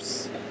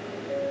ships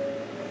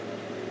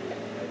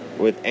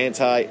with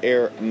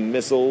anti-air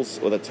missiles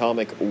with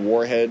atomic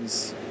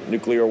warheads,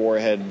 nuclear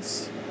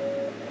warheads,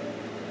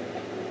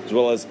 as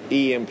well as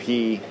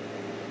EMP-based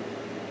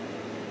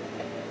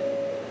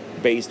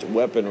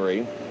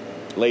weaponry,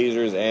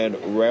 lasers and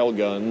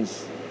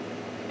railguns,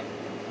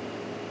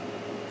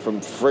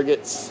 from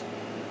frigates,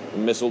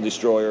 missile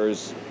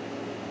destroyers,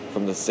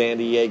 from the San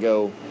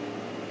Diego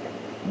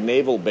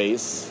Naval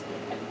Base,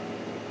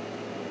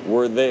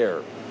 were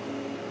there.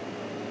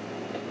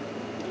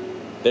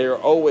 They are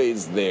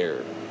always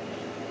there,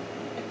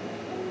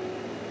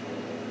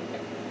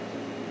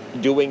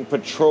 doing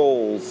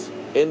patrols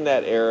in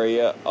that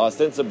area,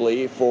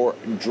 ostensibly for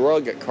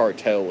drug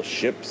cartel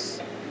ships,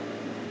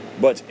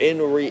 but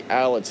in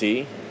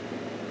reality,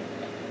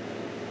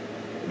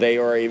 they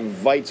are a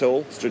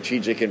vital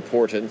strategic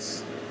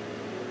importance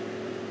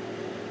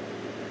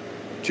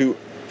to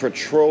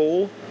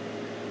patrol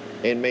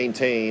and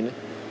maintain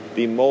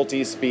the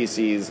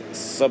multi-species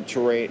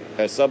submarine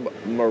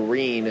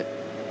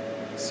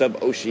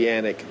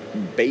suboceanic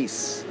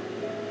base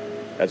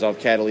that's off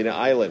Catalina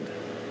Island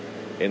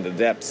in the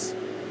depths,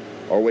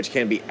 or which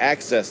can be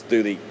accessed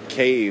through the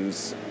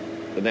caves,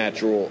 the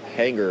natural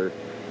hangar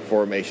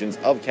formations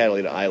of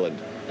Catalina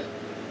Island,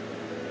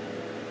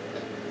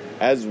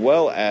 as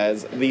well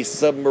as the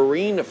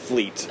submarine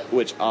fleet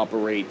which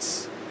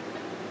operates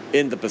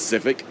in the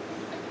Pacific,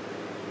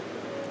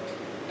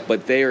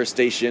 but they are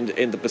stationed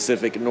in the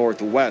Pacific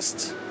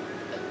Northwest.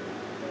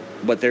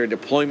 But their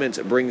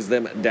deployment brings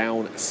them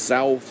down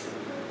south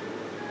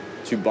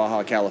to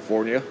Baja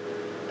California,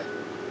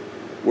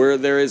 where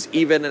there is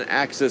even an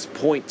access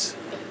point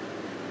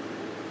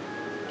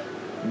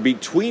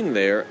between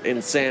there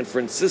and San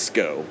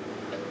Francisco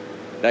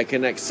that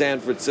connects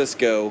San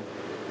Francisco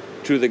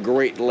to the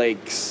Great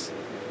Lakes,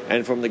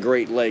 and from the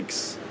Great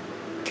Lakes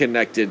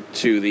connected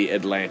to the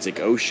Atlantic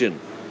Ocean.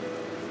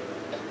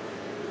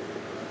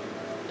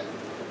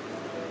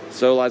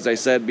 So, as I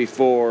said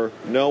before,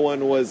 no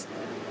one was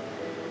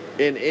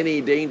in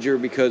any danger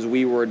because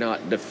we were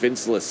not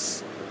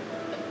defenseless.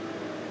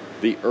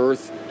 The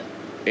Earth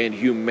and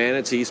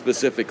humanity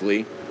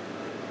specifically,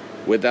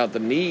 without the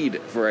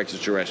need for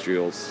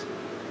extraterrestrials,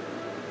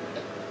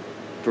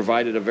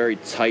 provided a very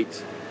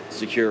tight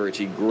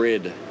security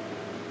grid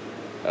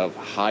of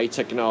high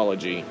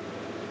technology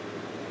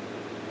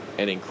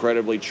and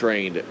incredibly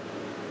trained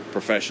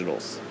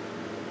professionals.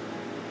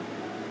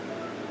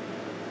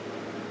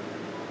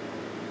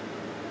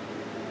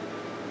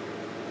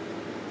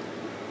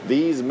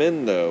 These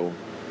men, though,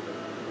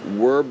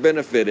 were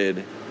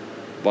benefited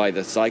by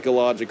the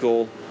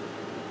psychological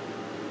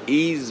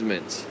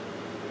easement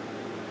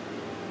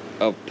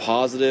of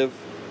positive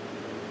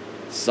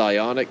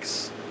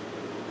psionics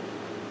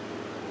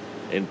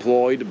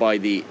employed by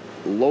the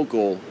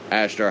local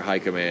Ashtar High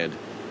Command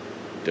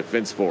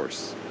Defense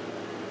Force.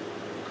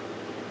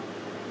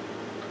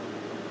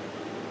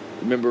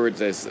 Remember, it's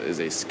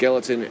a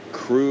skeleton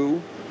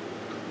crew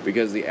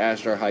because the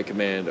Ashtar High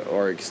Command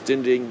are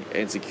extending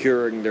and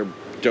securing their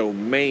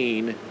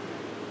domain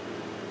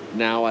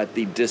now at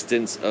the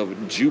distance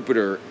of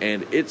Jupiter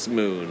and its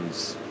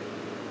moons,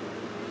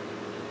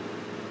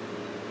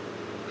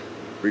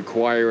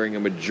 requiring a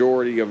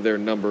majority of their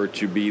number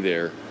to be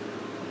there.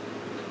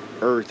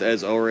 Earth,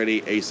 as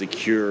already a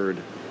secured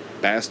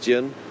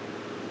bastion,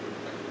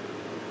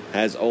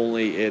 has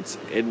only its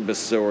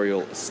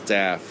imbecile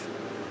staff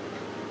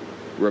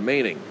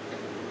remaining.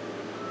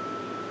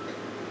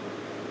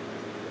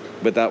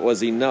 But that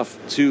was enough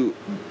to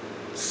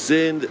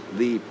send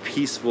the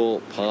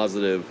peaceful,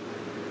 positive,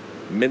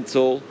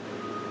 mental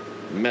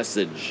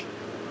message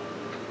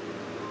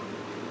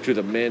to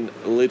the men,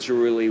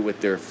 literally with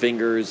their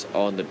fingers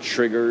on the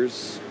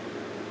triggers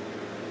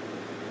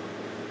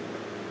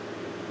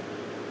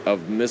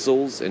of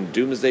missiles and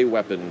doomsday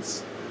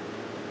weapons.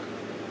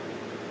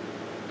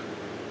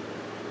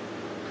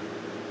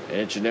 And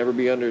it should never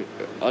be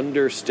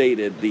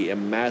understated the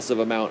massive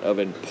amount of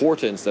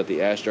importance that the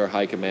Ashtar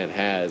High Command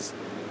has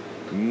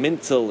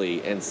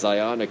mentally and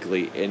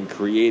psionically in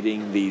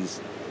creating these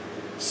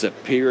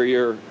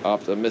superior,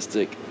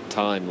 optimistic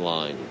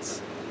timelines.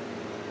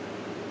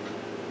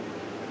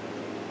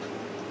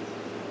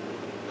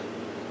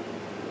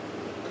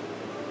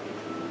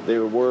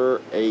 There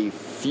were a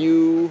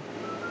few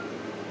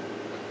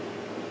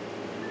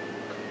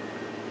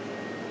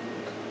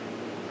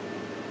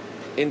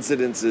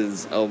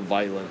incidences of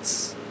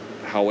violence,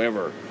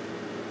 however,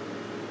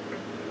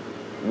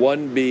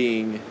 one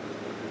being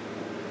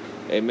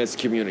a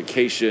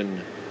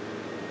miscommunication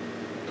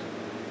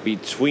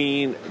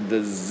between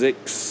the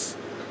ZYX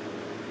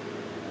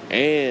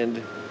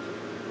and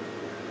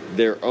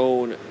their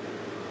own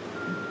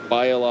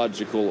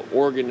biological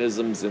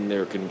organisms in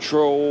their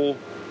control,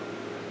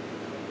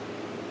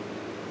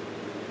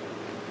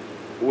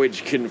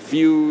 which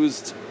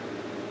confused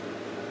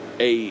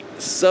a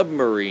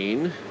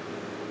submarine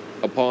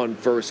upon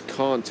first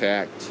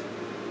contact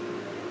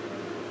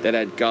that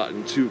had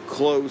gotten too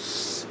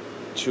close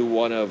to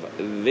one of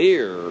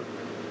their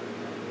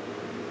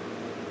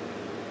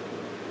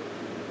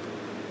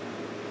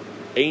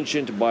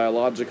ancient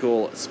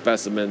biological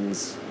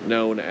specimens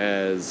known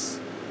as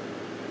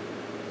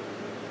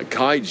a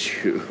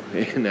kaiju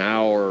in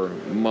our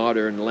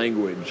modern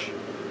language.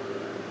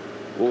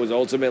 What was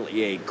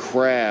ultimately a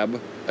crab,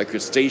 a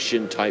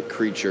crustacean type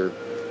creature,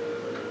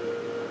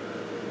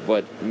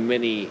 but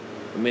many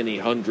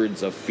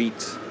hundreds of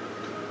feet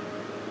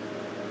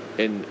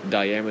in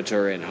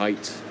diameter and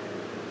height,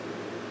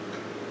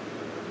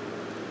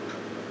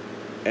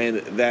 and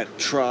that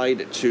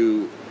tried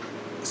to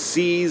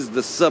seize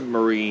the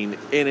submarine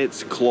in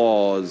its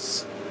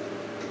claws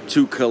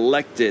to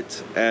collect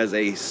it as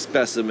a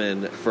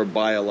specimen for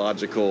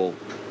biological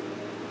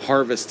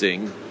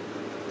harvesting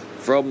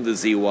from the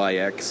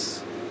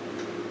ZYX.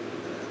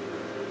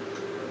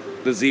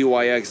 The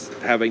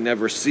ZYX, having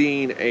never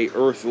seen a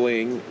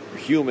Earthling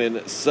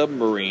human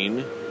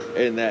submarine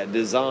in that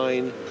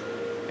design,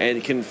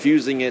 and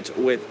confusing it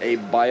with a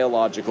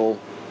biological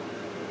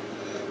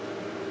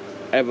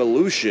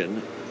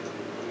evolution,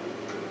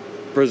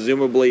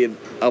 presumably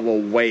of a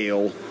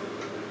whale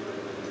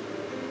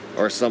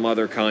or some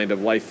other kind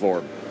of life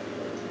form.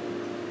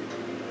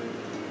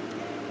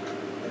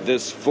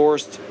 This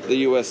forced the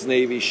U.S.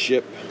 Navy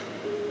ship,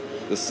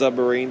 the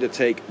submarine, to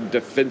take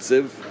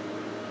defensive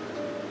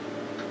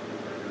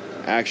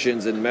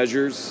actions and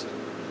measures.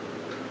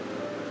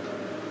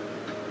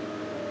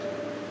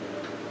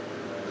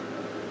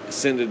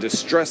 Send a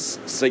distress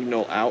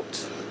signal out,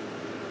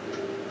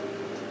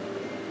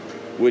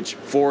 which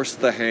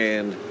forced the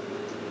hand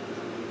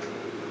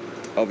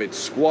of its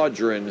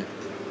squadron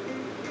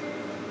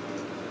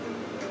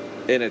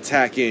in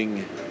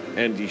attacking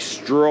and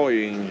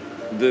destroying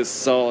this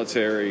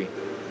solitary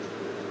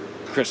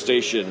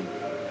crustacean,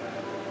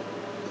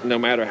 no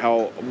matter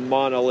how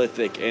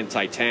monolithic and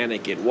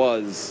titanic it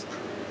was,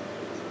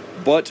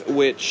 but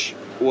which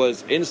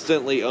was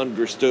instantly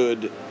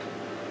understood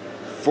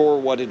for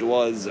what it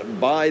was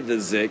by the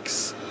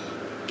ZYX,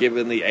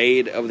 given the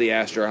aid of the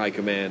Ashtar High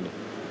Command,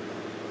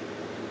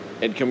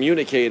 and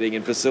communicating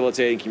and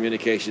facilitating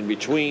communication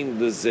between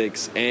the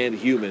ZYX and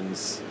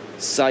humans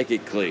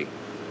psychically,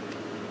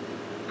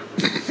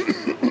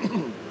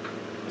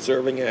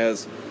 serving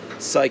as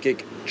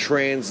psychic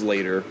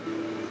translator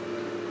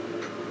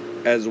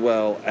as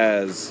well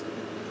as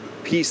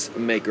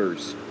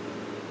peacemakers.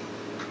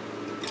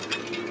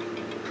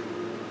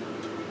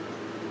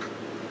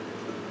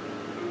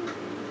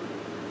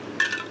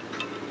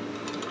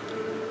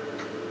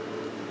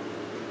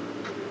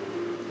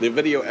 The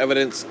video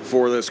evidence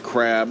for this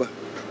crab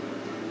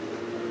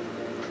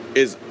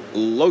is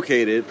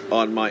located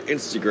on my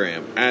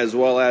Instagram, as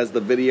well as the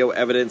video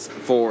evidence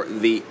for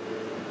the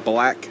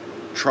black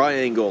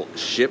triangle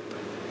ship,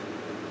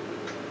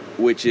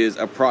 which is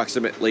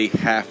approximately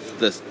half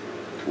the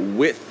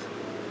width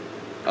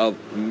of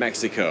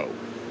Mexico.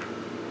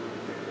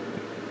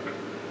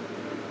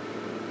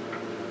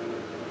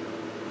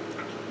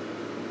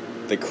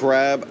 The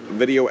crab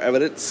video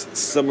evidence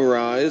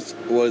summarized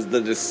was the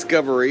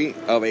discovery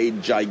of a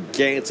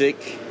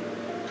gigantic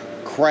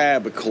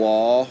crab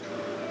claw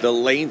the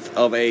length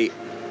of a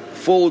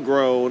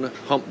full-grown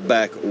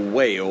humpback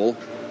whale,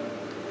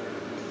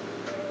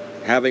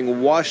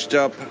 having washed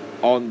up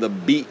on the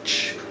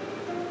beach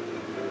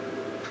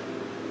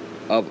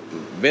of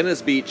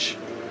Venice Beach,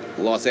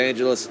 Los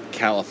Angeles,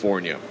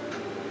 California,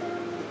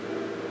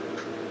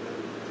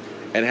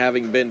 and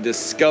having been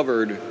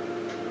discovered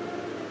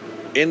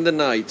in the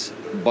night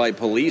by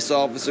police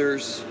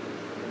officers,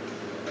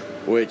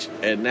 which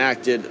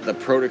enacted the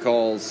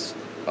protocols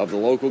of the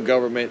local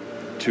government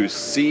to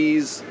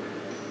seize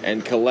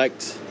and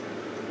collect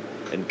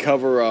and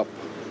cover up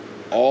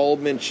all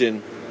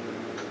mention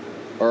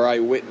or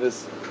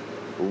eyewitness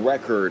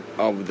record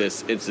of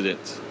this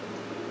incident.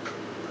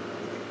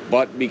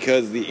 But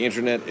because the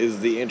internet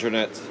is the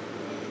internet,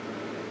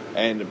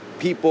 and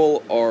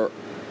people are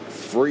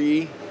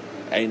free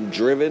and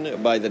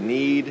driven by the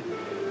need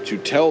to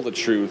tell the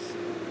truth,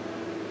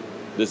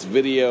 this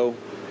video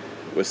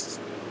was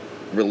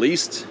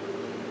released,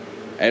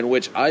 and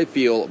which I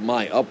feel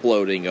my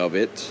uploading of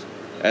it,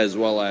 as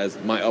well as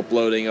my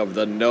uploading of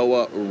the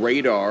NOAA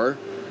radar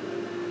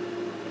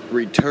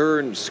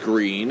return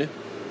screen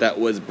that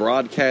was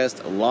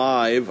broadcast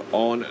live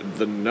on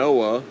the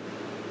NOAA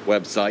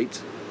website,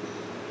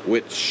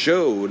 which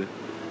showed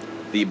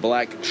the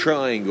black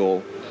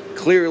triangle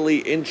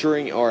clearly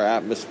entering our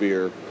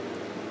atmosphere,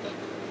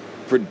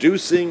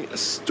 producing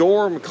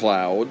storm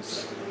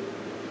clouds,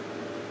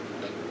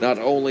 not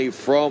only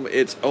from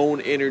its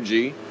own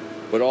energy,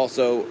 but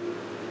also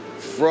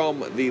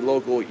from the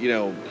local,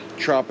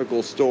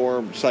 tropical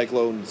storm,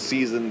 cyclone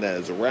season that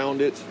is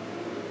around it,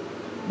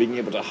 being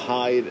able to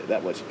hide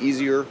that much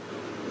easier.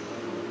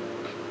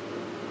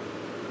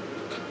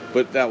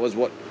 But that was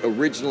what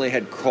originally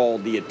had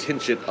called the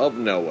attention of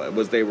NOAA,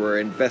 was they were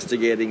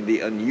investigating the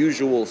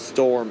unusual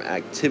storm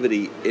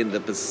activity in the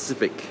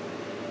Pacific,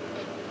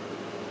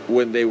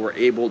 when they were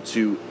able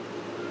to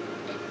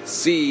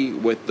see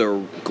with their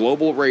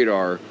global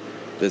radar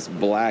this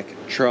black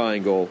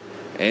triangle,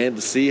 and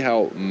to see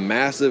how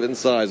massive in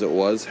size it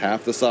was,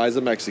 half the size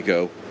of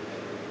Mexico,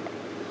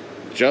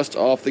 just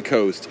off the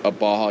coast of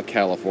Baja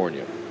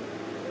California,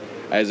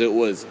 as it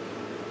was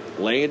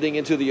landing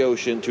into the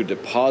ocean to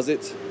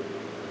deposit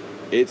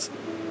its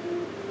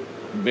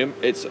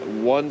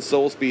one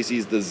sole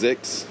species, the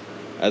ZYX,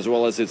 as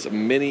well as its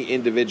many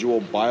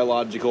individual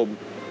biological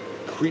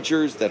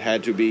creatures that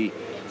had to be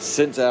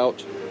sent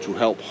out to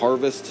help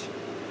harvest,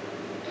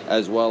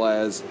 as well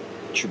as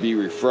to be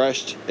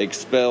refreshed,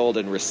 expelled,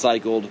 and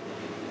recycled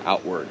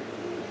outward.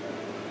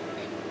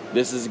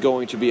 This is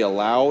going to be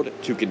allowed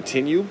to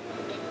continue.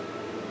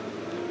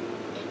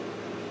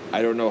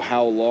 I don't know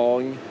how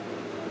long,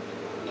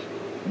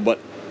 but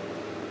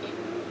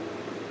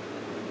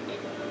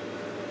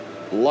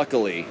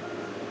luckily,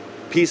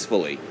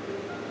 peacefully,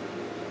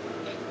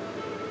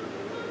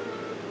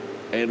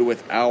 and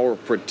with our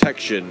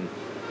protection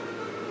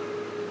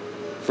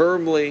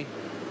firmly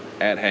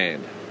at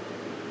hand.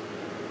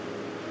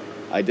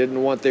 I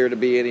didn't want there to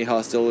be any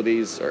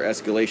hostilities or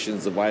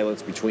escalations of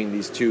violence between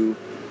these two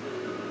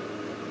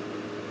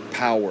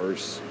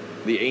powers,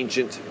 the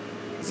ancient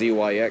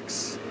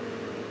ZYX,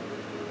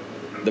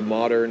 the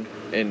modern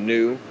and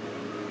new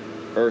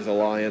Earth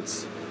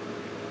Alliance.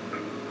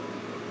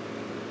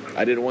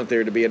 I didn't want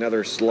there to be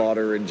another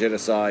slaughter and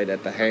genocide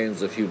at the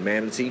hands of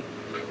humanity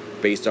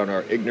based on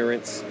our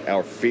ignorance,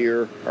 our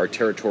fear, our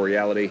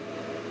territoriality.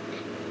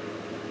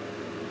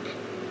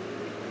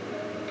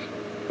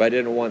 But I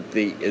didn't want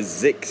the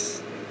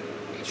ZYX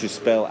to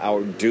spell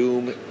our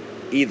doom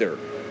either.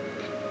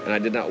 And I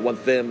did not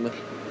want them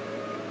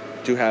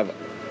to have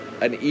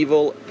an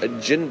evil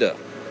agenda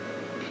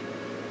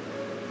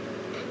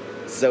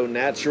so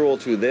natural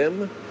to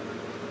them,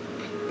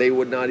 they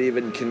would not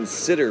even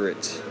consider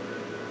it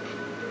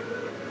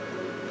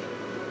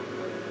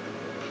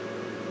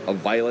a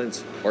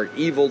violent or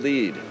evil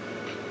deed,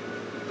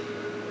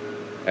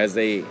 as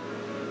they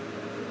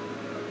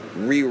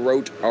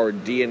rewrote our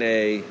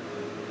DNA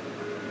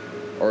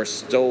or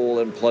stole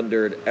and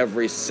plundered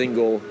every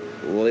single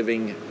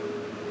living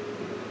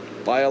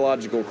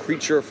biological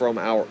creature from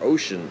our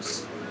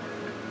oceans,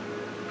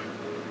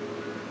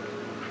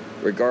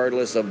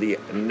 regardless of the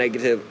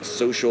negative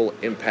social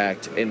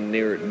impact and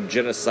near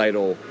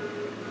genocidal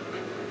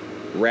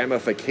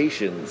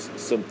ramifications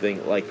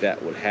something like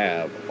that would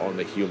have on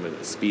the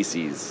human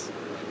species.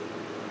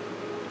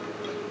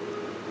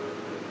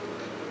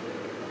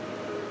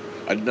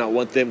 I did not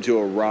want them to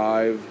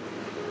arrive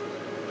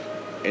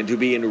and to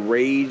be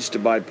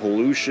enraged by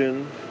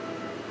pollution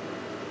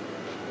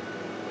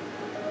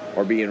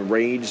are being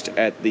raged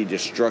at the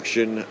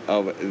destruction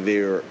of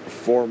their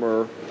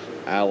former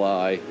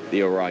ally,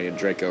 the Orion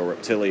Draco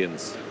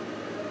reptilians.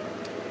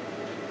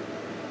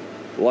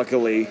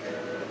 Luckily,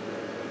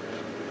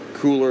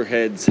 cooler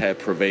heads have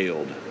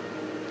prevailed,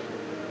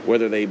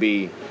 whether they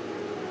be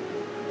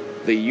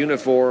the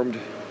uniformed,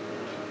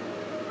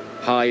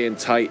 high and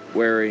tight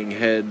wearing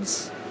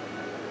heads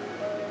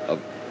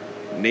of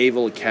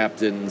naval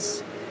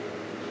captains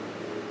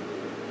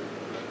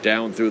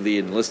down through the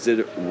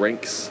enlisted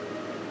ranks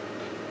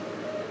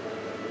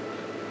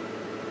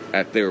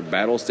at their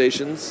battle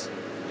stations,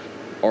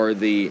 or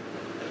the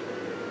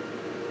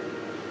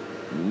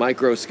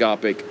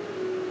microscopic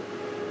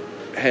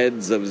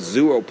heads of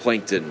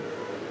zooplankton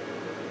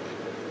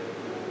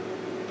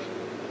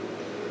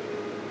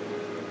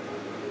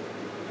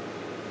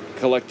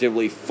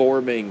collectively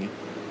forming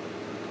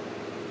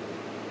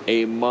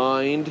a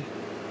mind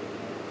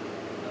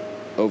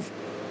of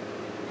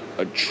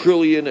a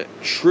trillion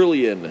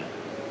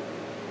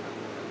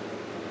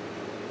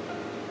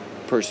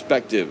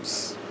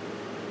perspectives.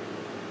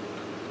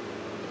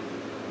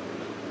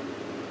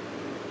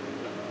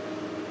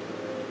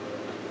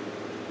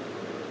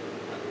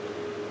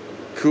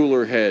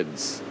 Cooler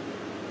heads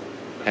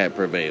have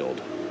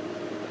prevailed.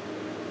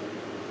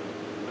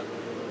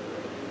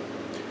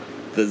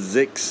 The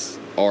ZYX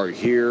are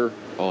here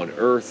on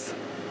Earth.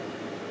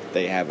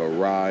 They have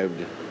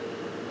arrived.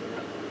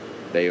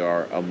 They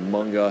are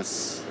among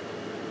us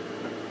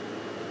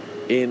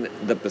in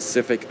the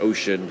Pacific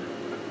Ocean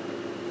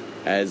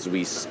as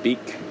we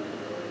speak.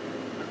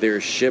 Their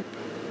ship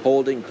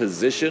holding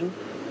position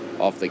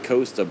off the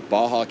coast of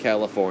Baja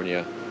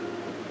California,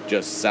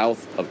 just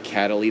south of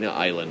Catalina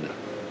Island.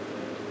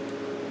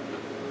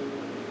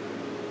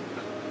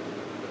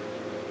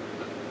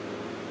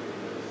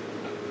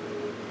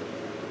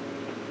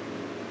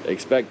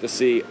 Expect to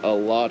see a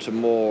lot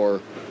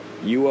more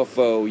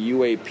UFO,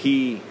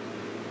 UAP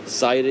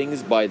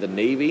sightings by the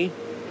Navy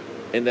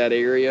in that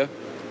area.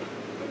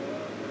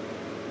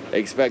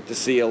 Expect to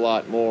see a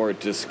lot more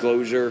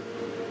disclosure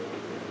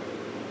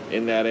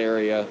in that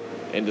area,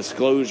 and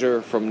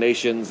disclosure from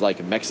nations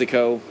like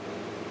Mexico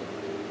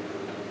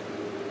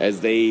as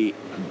they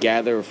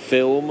gather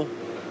film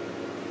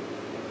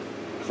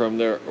from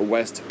their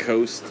west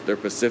coast, their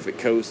Pacific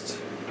coast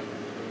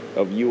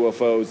of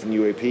UFOs and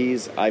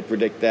UAPs. I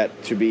predict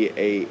that to be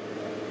a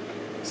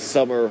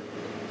summer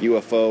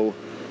UFO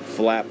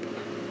flap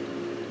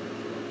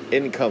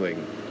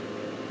incoming.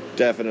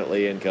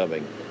 Definitely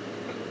incoming.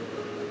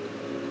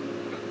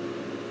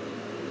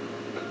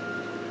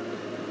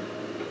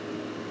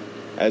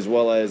 As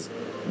well as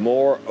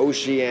more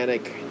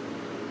oceanic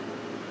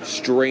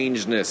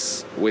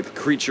strangeness with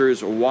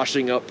creatures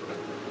washing up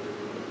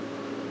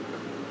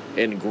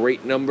in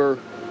great number,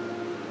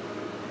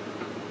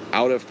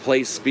 out of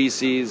place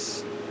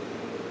species,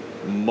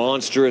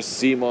 monstrous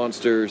sea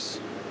monsters,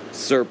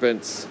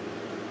 serpents,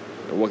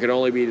 and what can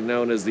only be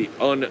known as the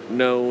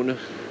unknown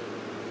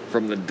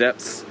from the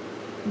depths,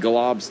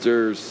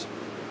 globsters,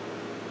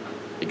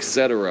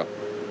 etc.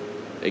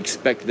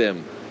 Expect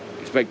them.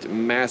 Expect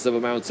massive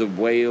amounts of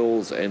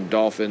whales and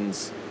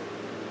dolphins.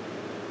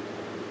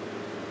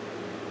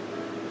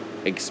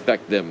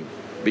 Expect them,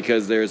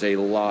 because there's a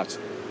lot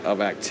of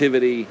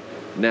activity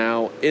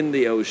now in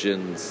the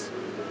oceans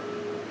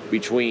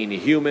between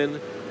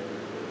human,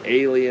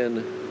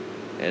 alien,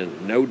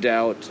 and no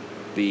doubt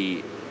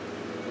the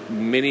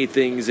many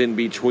things in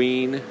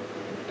between.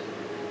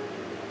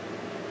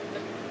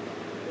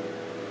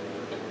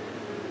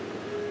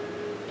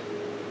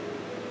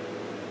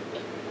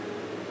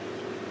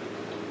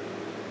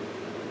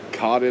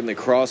 Caught in the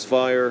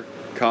crossfire,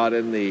 caught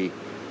in the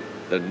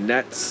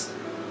nets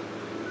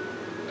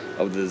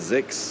of the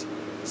ZYX,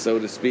 so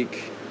to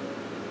speak.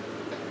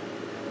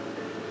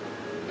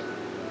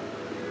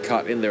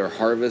 Caught in their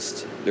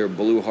harvest, their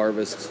blue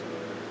harvest,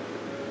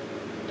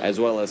 as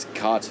well as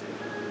caught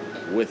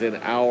within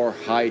our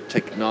high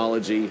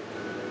technology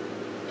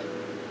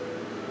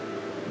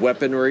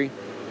weaponry,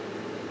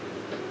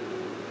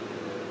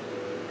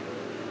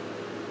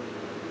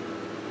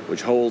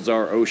 which holds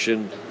our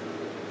ocean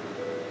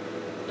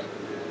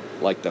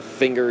like the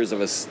fingers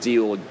of a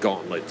steel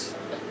gauntlet.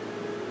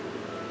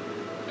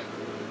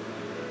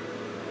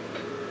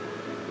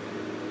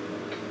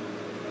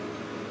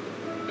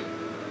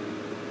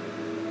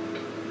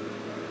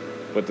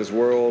 But this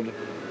world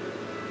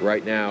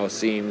right now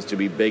seems to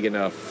be big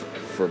enough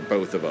for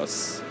both of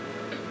us.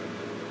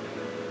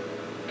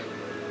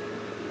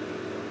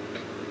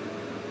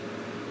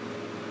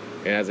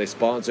 And as a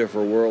sponsor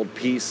for world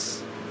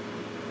peace,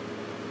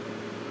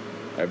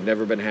 I've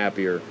never been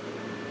happier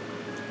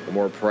or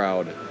more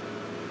proud.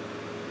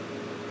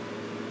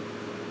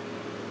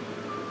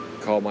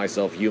 Call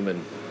myself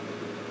human.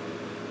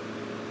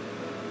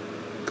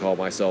 Call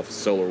myself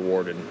Solar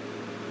Warden.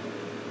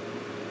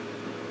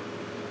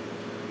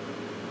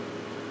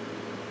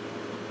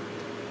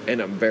 And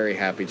I'm very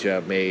happy to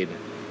have made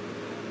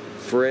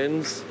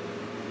friends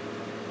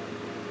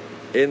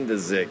in the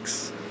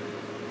ZYX.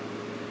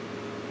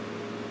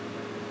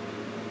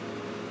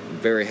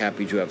 very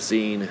happy to have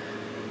seen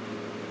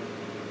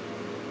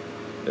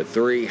the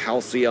 3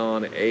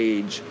 Halcyon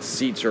Age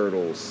sea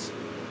turtles.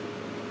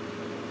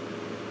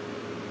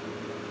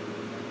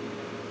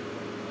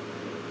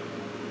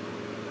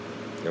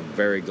 I'm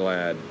very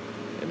glad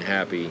and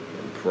happy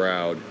and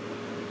proud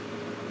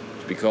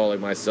to be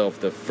calling myself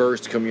the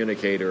first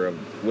communicator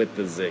with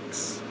the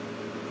ZYX.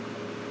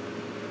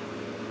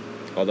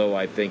 Although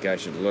I think I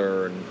should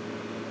learn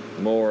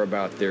more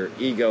about their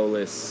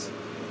egoless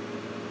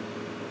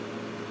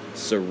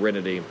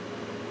serenity,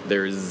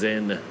 their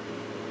zen.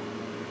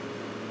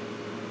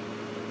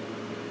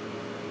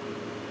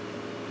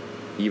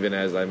 Even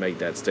as I make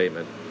that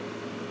statement.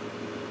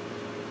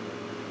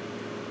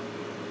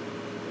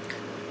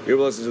 You're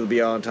listening to the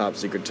Beyond Top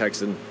Secret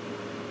Texan,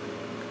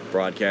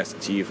 broadcasting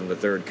to you from the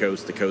third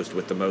coast, the coast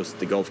with the most,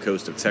 the Gulf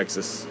Coast of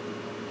Texas.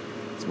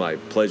 It's my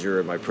pleasure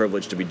and my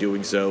privilege to be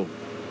doing so.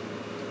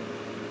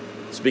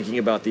 Speaking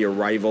about the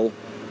arrival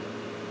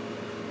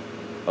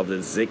of the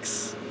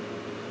ZYX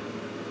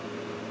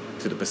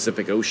to the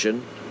Pacific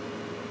Ocean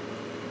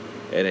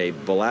in a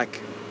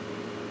black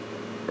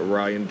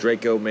Orion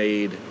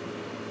Draco-made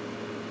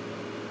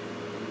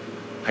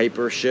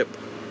hypership,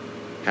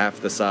 half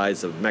the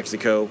size of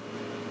Mexico,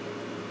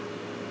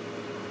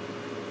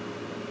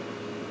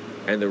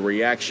 and the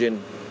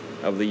reaction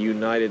of the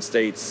United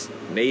States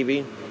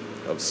Navy,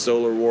 of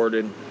Solar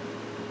Warden,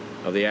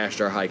 of the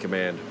Ashtar High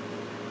Command,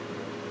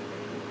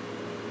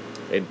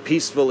 and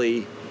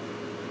peacefully,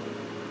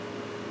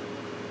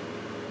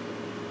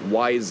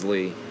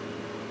 wisely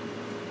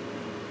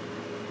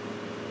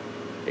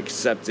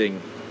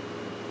accepting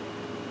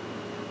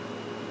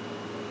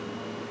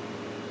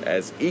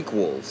as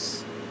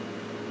equals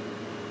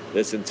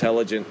this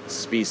intelligent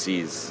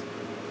species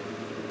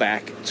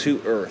back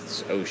to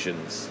Earth's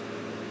oceans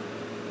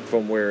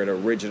from where it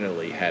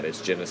originally had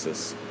its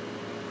genesis.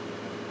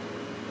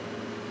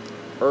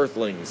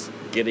 Earthlings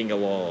getting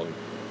along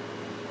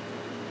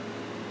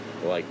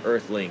like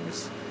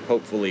Earthlings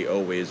hopefully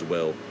always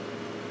will.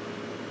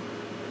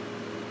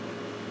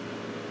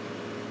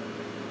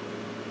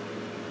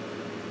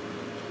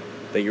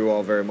 Thank you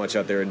all very much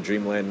out there in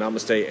Dreamland.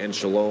 Namaste and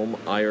shalom.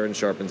 Iron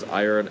sharpens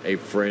iron. A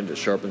friend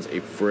sharpens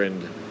a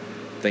friend.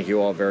 Thank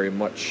you all very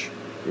much.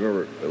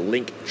 Remember,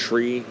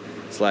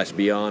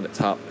 Linktree/Beyond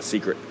Top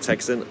Secret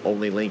Texan.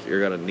 Only link you're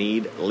going to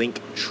need.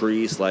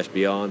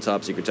 Linktree/Beyond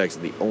Top Secret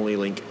Texan. The only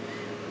link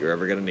you're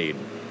ever going to need.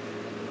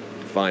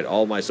 Find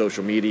all my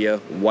social media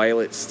while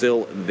it's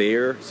still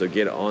there. So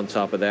get on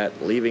top of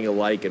that. Leaving a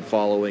like and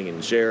following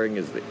and sharing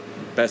is the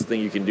best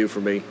thing you can do for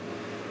me.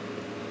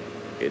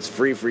 It's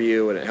free for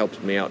you, and it helps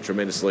me out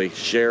tremendously.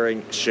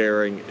 Sharing.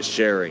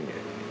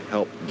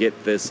 Help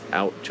get this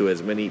out to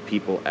as many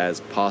people as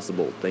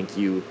possible. Thank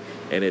you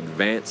in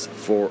advance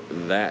for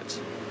that.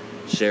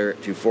 Share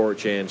it to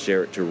 4chan,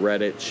 share it to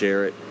Reddit,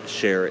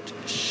 share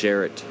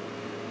it.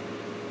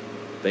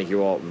 Thank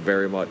you all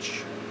very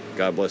much.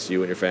 God bless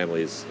you and your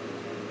families.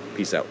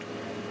 Peace out.